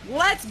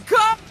 Let's go!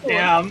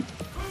 Damn.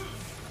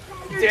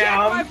 Deck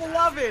my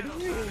beloved.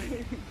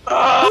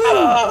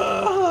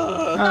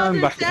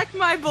 I'm back. Deck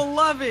my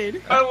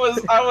beloved. I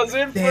was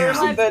in Damn.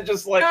 first and then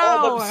just like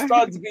all No. them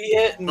studs be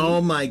hitting.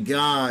 Oh my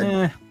god.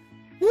 Eh.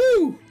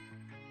 Woo!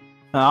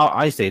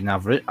 I stayed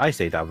average. I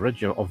stayed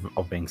average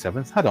of being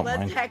seventh. I don't Let's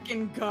mind.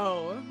 heckin'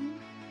 go.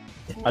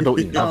 I don't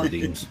eat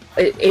Aberdeen's.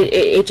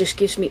 It just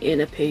gives me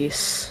inner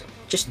peace.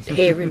 Just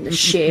hearing the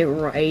sheer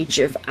rage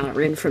of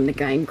Aaron from the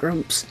Game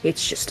Grumps.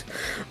 It's just,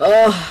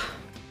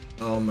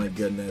 Oh my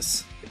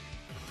goodness.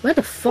 where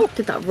the fuck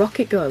did that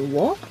rocket go?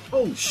 What?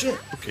 Oh shit.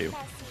 Okay.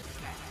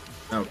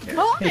 Okay.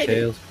 God! Hey,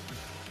 Tails.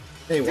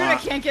 Hey, Dude, I wow.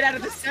 can't get out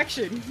of this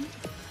section.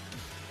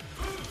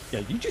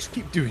 Yeah, you just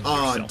keep doing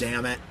Oh, yourself.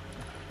 damn it.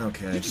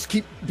 Okay. You just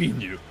keep being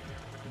you.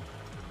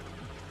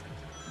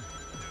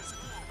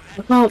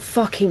 I can't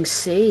fucking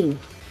see.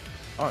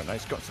 Oh,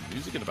 nice. Got some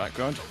music in the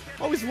background.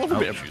 Always love a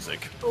bit of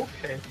music.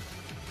 Okay.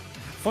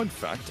 Fun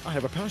fact, I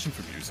have a passion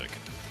for music.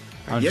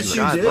 Yes, you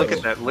God, do. look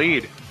at that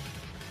lead.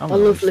 I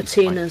love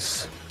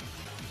Latinas.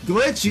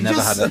 Glitch, you Never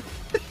just... had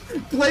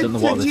Don't know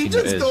what Glitch, did you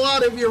Latina just is. go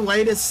out of your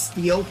way to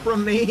steal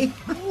from me?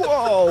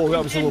 Whoa,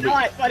 that was a Did little bit.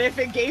 not, but if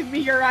it gave me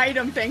your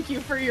item, thank you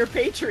for your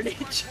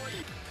patronage.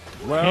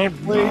 Well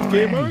played,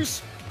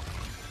 gamers.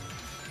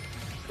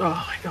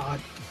 Oh my god.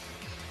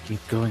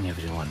 Keep going,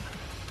 everyone.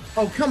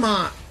 Oh, come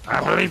on.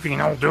 I believe you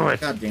can do it.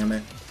 God damn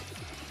it.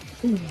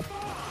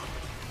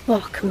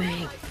 Fuck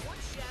me.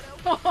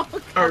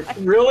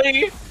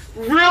 Really?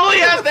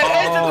 Really at the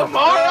edge of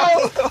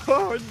tomorrow?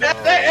 Oh, no.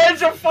 At the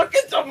edge of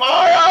fucking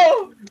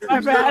tomorrow? My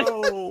bad.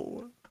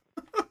 No.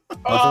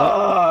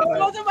 It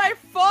wasn't my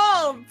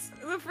fault.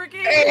 The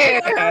freaking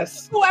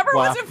Yes. whoever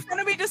Wow. was in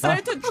front of me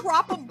decided to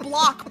drop a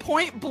block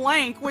point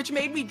blank, which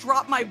made me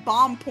drop my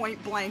bomb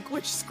point blank,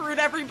 which screwed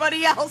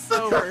everybody else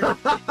over.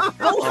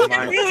 Oh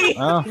my. Me,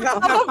 Oh,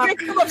 I'm a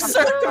victim of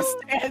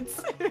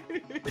circumstance.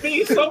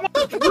 me, someone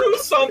threw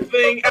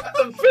something at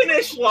the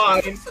finish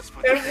line and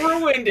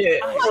ruined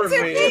it for What's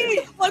it me. mean?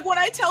 Like when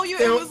I tell you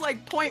it was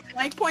like point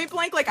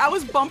blank, like I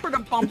was bumper to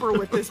bumper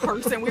with this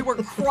person. We were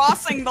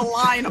crossing the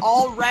line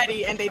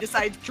already, and they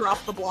decided to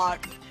drop the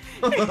block.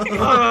 It's like, you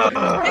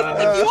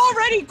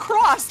already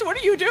crossed. What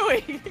are you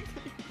doing?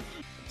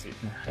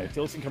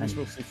 Tilson comes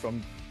mostly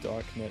from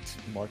Darknet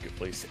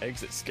Marketplace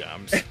exit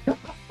scams.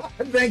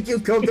 Thank you,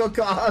 Coco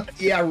Coff.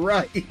 Yeah,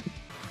 right.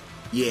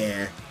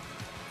 Yeah.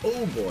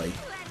 Oh, boy.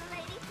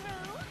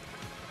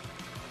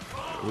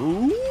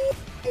 Ooh,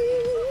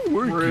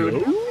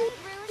 Rude.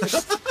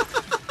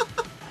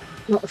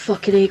 Not the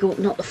fucking eagle,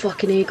 not the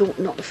fucking eagle,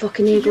 not the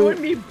fucking You eagle.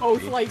 and me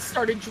both like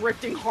started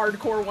drifting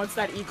hardcore once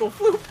that eagle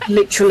flew back.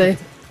 Literally.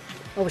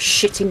 I was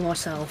shitting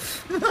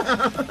myself.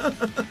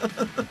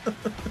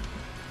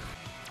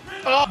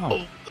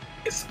 Oh,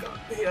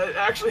 it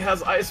actually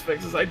has ice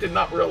fixes. I did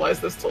not realize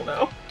this till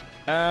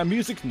now.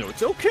 music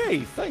notes. Okay,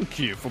 thank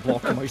you for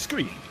blocking my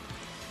screen.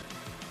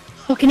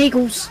 Fucking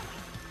eagles.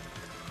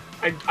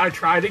 I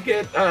tried to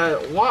get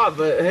Wah,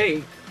 but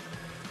hey,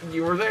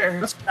 you were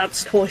there.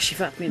 That's twice you've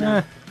had me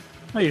now.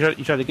 no, you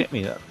tried to get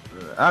me that.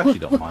 I actually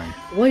don't mind.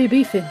 Why are you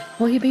beefing?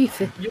 Why are you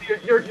beefing?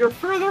 You're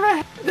further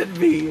ahead than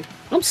me.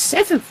 I'm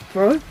 7th,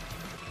 bro.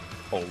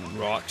 Oh,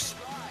 rocks.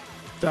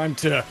 Time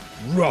to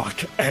rock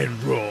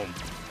and roll.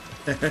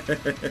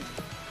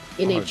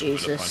 You need I'm having a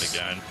Jesus.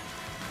 fun again.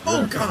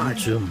 Oh God!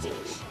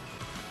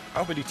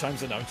 How many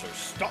times announcers?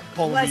 Stop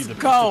calling Let's me the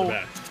go.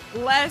 best of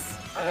the best.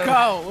 Let's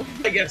go.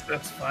 I guess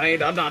that's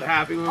fine. I'm not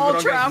happy with it.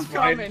 Ultra, I I'm guess it's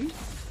fine. coming.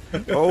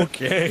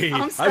 Okay.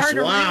 I'm starting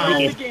to wow.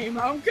 reload the game.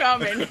 I'm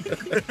coming.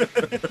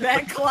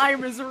 That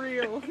climb is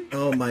real.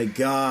 Oh my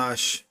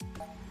gosh!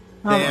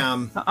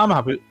 Damn. I'm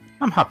happy.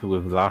 I'm happy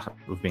with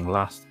being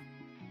last.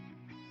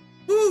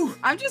 Woo.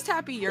 I'm just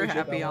happy you're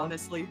happy,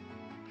 honestly.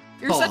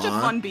 You're such a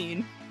Aw. fun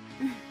bean.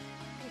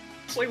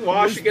 Actually,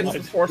 Wash gets the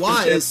Why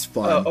sportsmanship is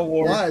fun?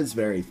 award. Why is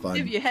very Give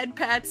fun? you head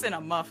pats and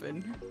a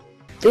muffin.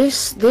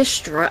 This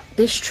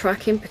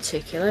track in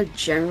particular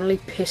generally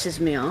pisses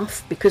me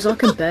off because I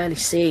can barely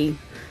see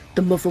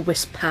the Mother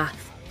Wisp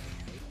path.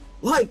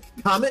 Like,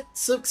 comment,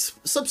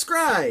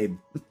 subscribe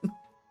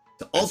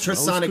to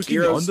Ultrasonic cooking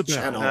on Heroes the bell.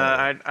 channel.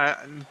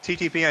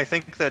 TTP, I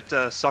think that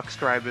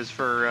Suckscribe is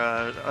for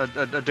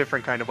a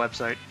different kind of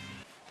website.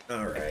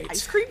 All right.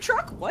 Ice cream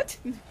truck? What?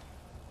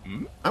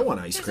 I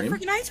want ice There's cream. a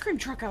freaking ice cream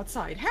truck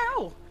outside.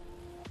 How?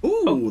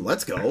 Ooh,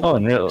 let's go. Oh,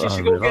 no. You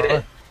should go get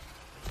it.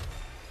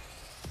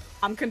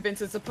 I'm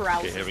convinced it's a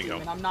paralysis Okay, here we go.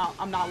 demon.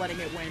 I'm not letting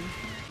it win.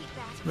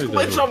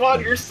 Glitch, I'm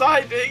on your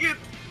side, dang it.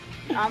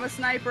 I'm a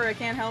sniper. I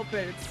can't help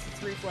it.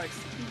 It's reflex.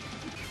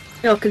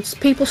 Yo, can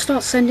people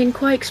start sending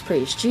quakes,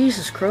 please?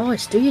 Jesus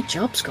Christ, do your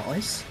jobs,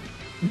 guys.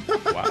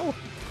 Wow.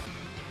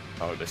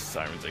 Oh, the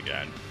sirens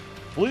again.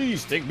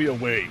 Please take me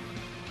away.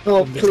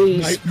 Oh, from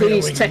this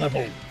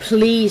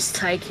please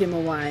take him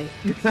away.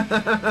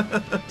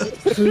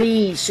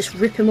 Please, just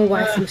rip him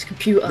away from his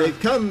computer. They've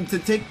come to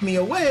take me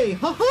away.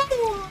 Ha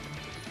ha!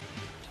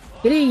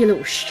 Get here, you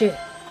little shit.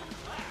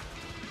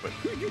 But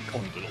who you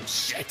call little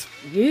shit?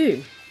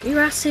 You. Get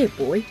your ass here,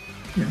 boy.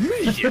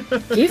 Me?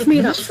 Give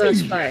me that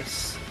first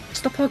place.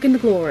 Stop hogging the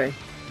glory.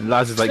 And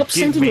Laz is like, Stop give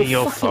sending me your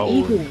your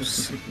fucking phone.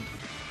 eagles.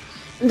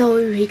 No,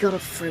 he got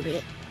off through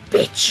it.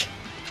 Bitch.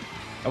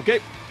 Okay.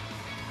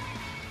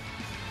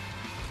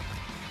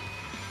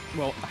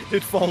 Well, I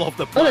did fall off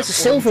the Oh, platform. there's a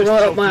silver just right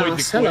to up my avoid the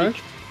arse. Hello.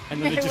 quake,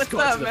 And then Hey, it just what's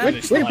got up, to the man?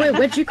 finish line.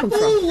 Where'd you come from?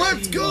 Oh,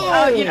 let's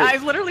go! You know,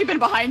 I've literally been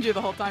behind you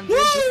the whole time, dude.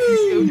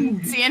 Woo!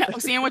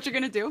 Just seeing what you're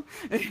gonna do.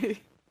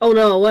 Oh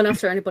no, I went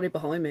after anybody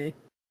behind me.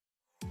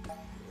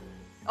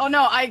 Oh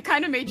no, I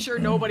kind of made sure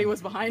nobody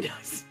was behind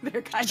us.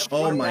 They're kind of.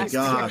 Oh far my back, too.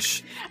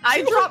 gosh.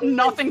 I dropped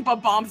nothing but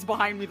bombs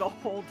behind me the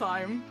whole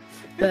time.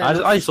 I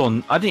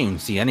didn't even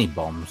see any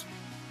bombs.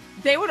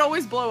 They would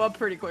always blow up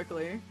pretty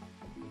quickly.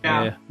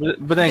 Yeah. But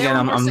then There again,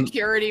 were more I'm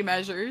security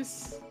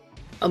measures.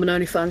 I'm an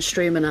OnlyFans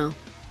streamer now.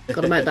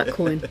 Gotta make that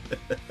coin.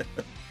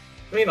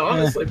 I mean,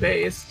 honestly,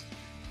 based.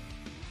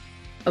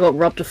 I got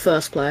robbed of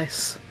first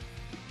place.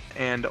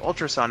 And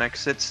Ultrasonic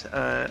sits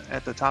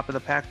at the top of the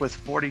pack with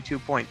 42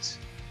 points.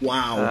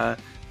 Wow.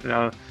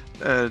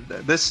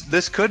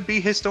 This could be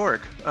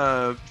historic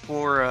for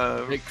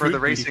could the be.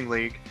 racing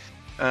league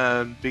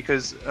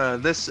because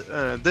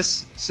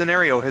this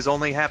scenario has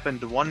only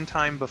happened one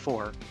time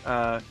before,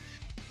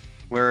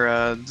 where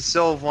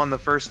Sylv won the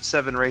first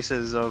 7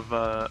 races of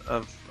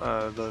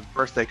the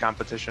birthday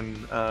competition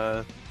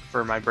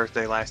for my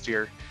birthday last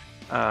year.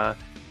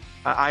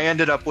 I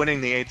ended up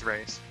winning the 8th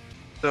race,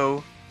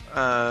 so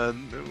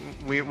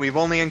we've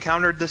only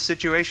encountered this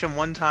situation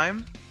one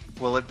time.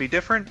 Will it be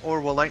different, or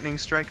will lightning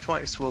strike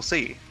twice? We'll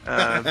see.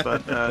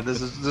 But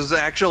this is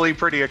actually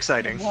pretty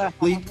exciting.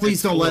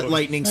 Please don't let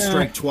lightning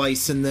strike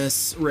twice in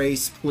this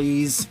race,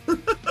 please.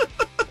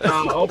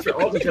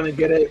 Ultra's gonna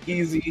get it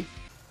easy.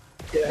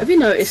 Yeah. Have you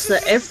noticed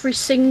that every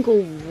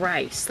single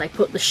race they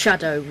put the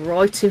shadow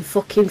right in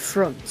fucking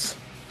front?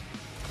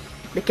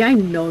 The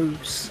game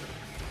knows.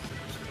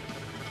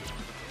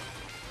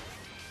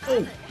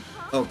 Oh.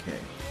 Okay.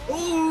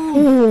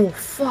 Oh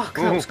fuck,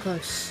 that was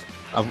close.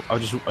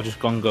 I've just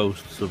gone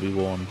ghost, so be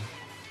warned.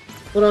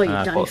 What are you,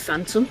 Uh, Danny but-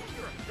 Phantom?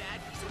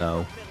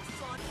 No.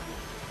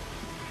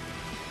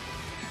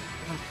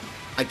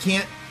 I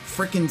can't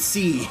frickin'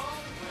 see.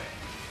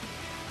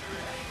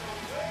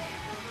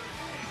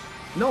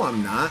 No,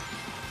 I'm not.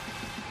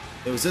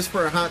 It was just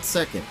for a hot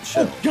second.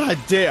 Chill. Oh,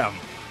 goddamn!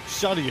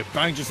 Shawty, you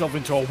banged yourself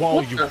into a wall,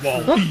 What you the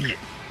wall. fuck?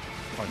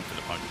 Pardon for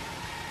the pun.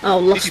 Oh,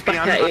 lost TTP, back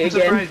I'm at you again.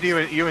 surprised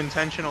you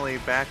intentionally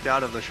backed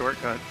out of the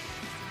shortcut.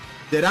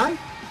 Did I?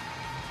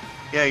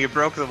 Yeah, you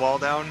broke the wall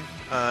down,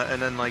 and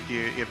then like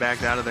you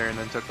backed out of there and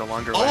then took the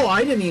longer way. Oh,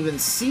 I didn't even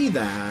see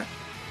that.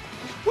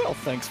 Well,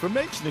 thanks for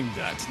mentioning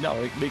that. Now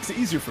it makes it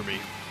easier for me.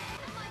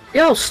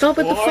 Yo, stop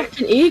with the What?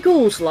 fucking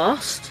Eagles,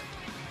 Lost.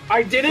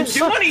 I didn't do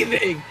sorry.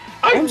 anything!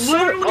 I I'm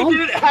sorry, literally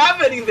didn't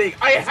have anything!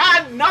 I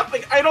had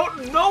nothing! I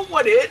don't know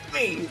what hit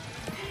me!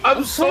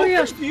 I'm so sorry,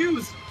 I-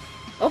 confused!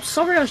 I'm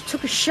sorry, I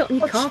took a shit on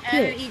your And an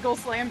carpet. eagle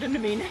slammed into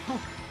me now.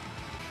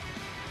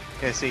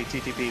 Yeah, see,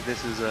 TTP,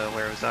 this is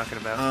where I was talking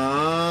about.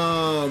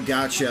 Oh,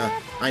 gotcha.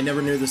 I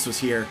never knew this was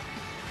here.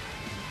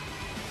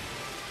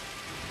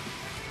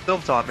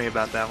 Sylv taught me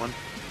about that one.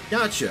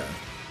 Gotcha.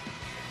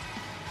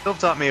 Phil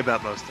taught me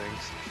about most things.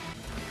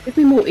 Give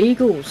me more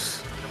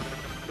eagles.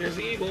 There's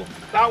the eagle.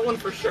 That one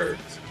for sure.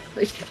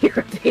 You're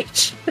a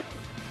bitch.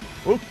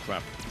 Oh,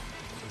 crap.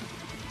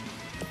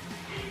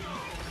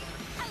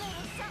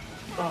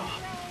 Oh.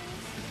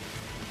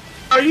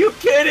 Are you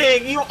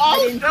kidding? You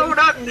all showed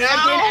up now?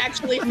 I didn't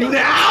actually think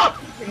now?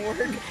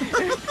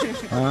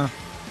 Uh,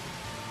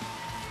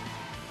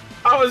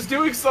 I was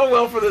doing so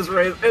well for this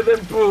race, and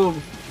then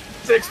boom,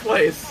 6th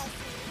place.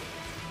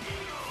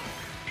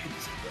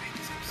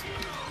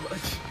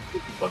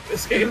 Fuck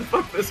this game,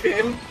 fuck this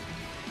game.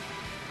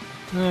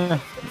 at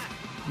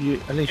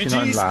least you're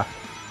not in GG's. last.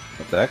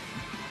 What the heck?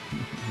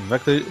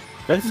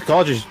 Vector's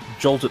car just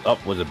jolted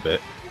upwards a bit.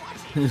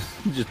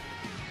 just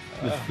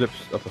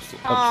flips up slightly.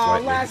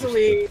 Oh,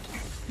 Lazuli.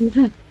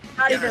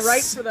 Not even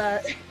right for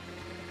that.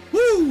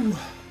 Woo!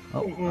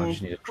 Oh, I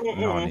just need to.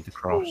 No, I need to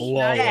cross.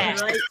 Not even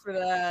right for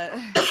that.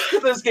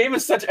 This game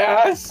is such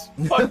ass.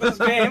 Fuck this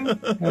game.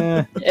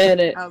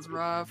 Edit. That was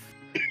rough.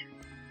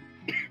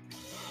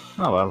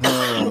 Oh well.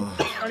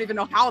 I don't even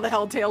know how the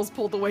hell Tails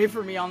pulled away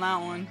from me on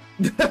that one.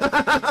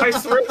 I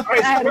swear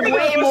I had there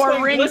way was more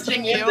some rings glitching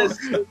than in you. this.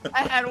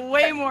 I had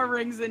way more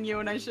rings than you,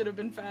 and I should have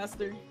been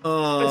faster.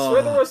 I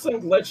swear there was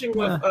some glitching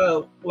with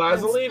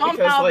Lazuli because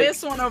Somehow like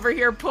this one over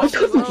here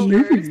pushes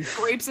over,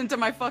 scrapes into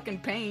my fucking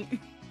paint.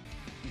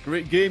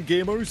 Great game,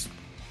 gamers.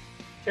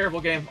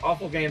 terrible game,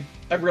 awful game.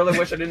 I really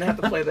wish I didn't have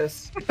to play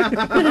this. You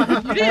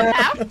didn't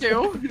have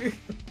to.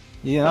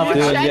 You didn't have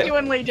You to.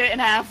 genuinely didn't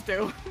have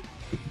to.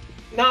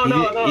 No.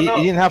 You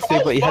didn't have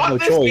to, but you had no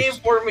this choice. game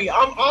for me.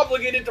 I'm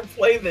obligated to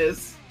play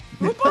this.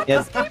 Who bought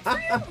Yes. this game for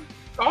you?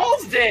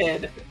 Charles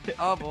did.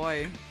 Oh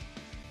boy.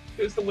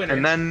 Who's the winner?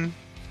 And then,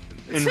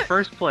 in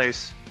first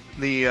place,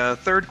 the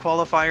third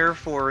qualifier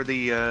for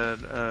the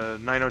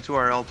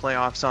 902RL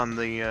playoffs on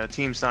the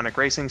Team Sonic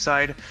Racing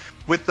side,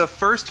 with the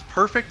first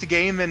perfect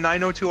game in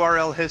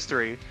 902RL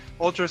history,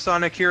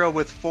 Ultrasonic Hero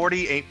with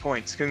 48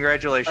 points.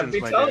 Congratulations, I'd be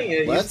my telling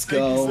dude. you. Let's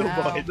go.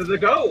 Wow. The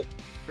GOAT.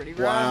 Pretty rough.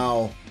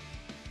 Wow.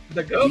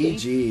 The GOAT.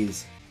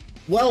 GG's.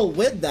 Well,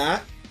 with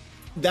that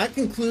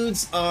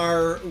concludes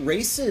our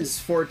races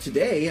for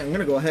today. I'm going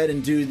to go ahead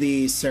and do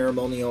the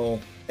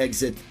ceremonial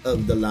exit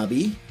of the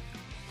lobby.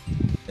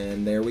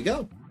 And there we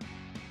go.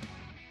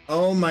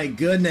 Oh my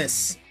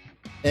goodness.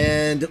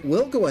 And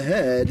we'll go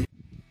ahead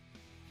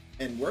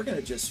and we're going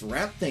to just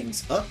wrap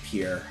things up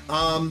here.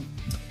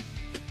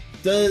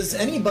 Does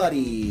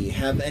anybody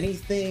have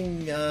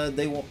anything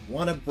they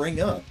want to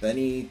bring up?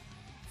 Any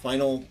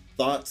final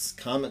thoughts,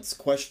 comments,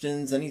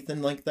 questions,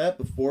 anything like that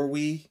before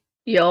we...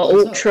 Yo,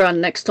 close Ultra,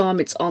 next time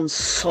it's on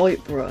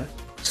site, bro.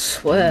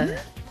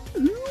 Swear.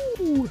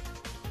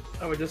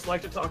 I would just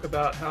like to talk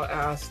about how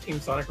ass Team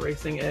Sonic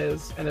Racing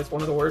is, and it's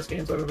one of the worst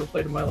games I've ever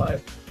played in my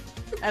life.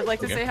 I'd like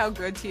to say how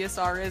good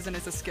TSR is, and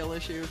it's a skill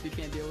issue if you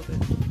can't deal with it.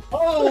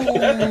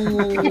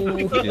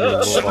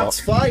 Oh! Shots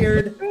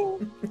fired!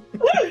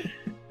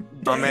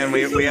 Oh man,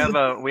 we have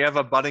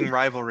a budding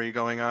rivalry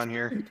going on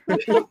here.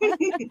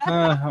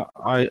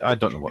 I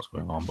don't know what's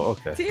going on, but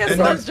okay.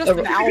 TSR is just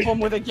an album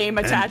with a game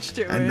attached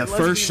to it. And the let's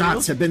first be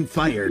shots have been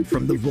fired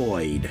from the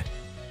void.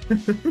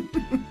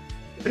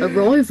 A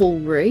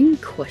rivalry?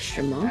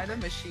 Question I mark. had a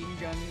machine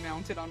gun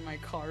mounted on my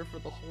car for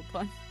the whole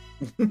time.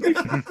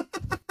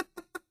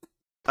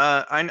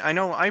 I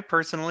know I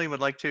personally would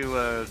like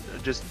to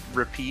just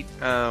repeat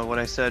what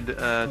I said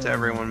to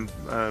everyone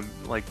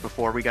like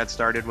before we got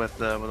started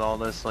with all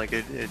this. Like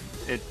it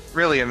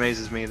really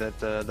amazes me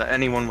that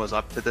anyone was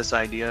up to this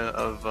idea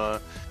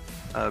of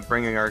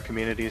bringing our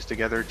communities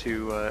together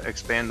to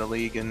expand the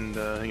league and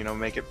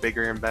make it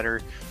bigger and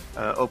better,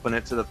 open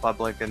it to the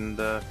public and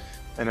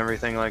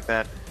everything like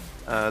that.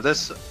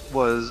 This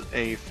was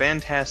a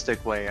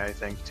fantastic way, I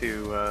think,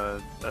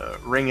 to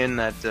ring in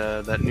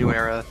that new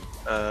era.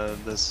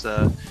 This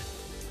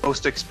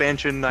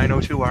post-expansion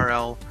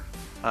 902RL,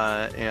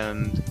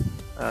 and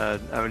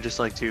I would just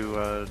like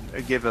to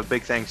give a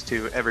big thanks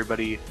to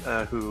everybody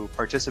who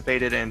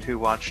participated and who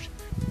watched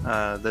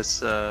this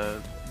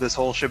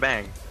whole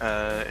shebang.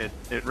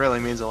 It really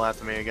means a lot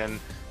to me. Again,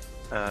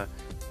 I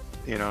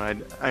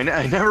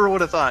never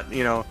would have thought,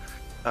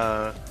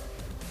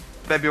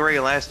 February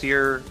last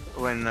year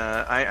when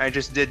I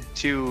just did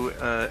 2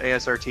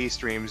 ASRT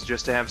streams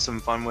just to have some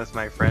fun with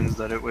my friends,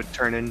 that it would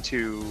turn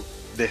into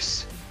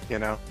this,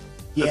 That's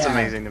Yeah.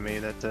 amazing to me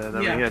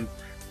that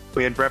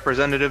we had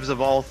representatives of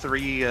all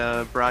 3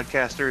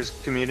 broadcasters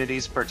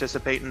communities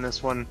participate in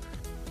this one.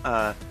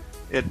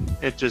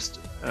 It just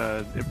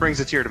it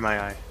brings a tear to my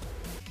eye.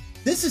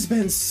 This has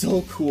been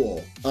so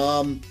cool.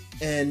 And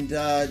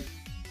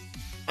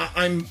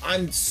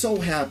I'm so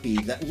happy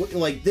that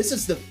this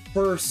is the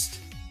first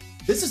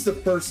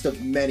of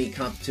many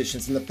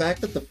competitions, and the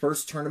fact that the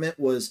first tournament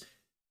was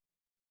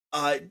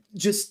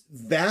just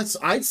vast.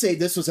 I'd say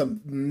this was a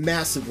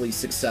massively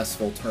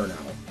successful turnout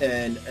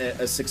and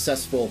a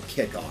successful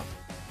kickoff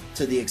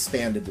to the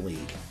expanded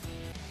league.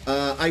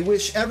 I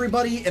wish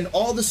everybody in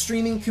all the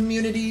streaming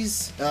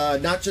communities,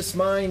 not just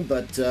mine,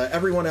 but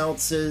everyone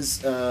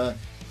else's, a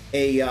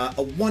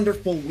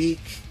wonderful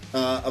week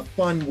a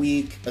fun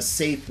week, a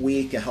safe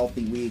week, a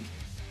healthy week.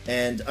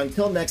 And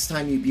until next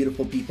time, you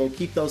beautiful people,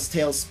 keep those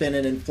tails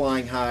spinning and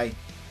flying high.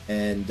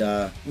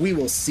 And we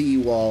will see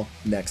you all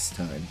next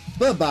time.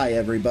 Bye-bye,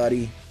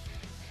 everybody.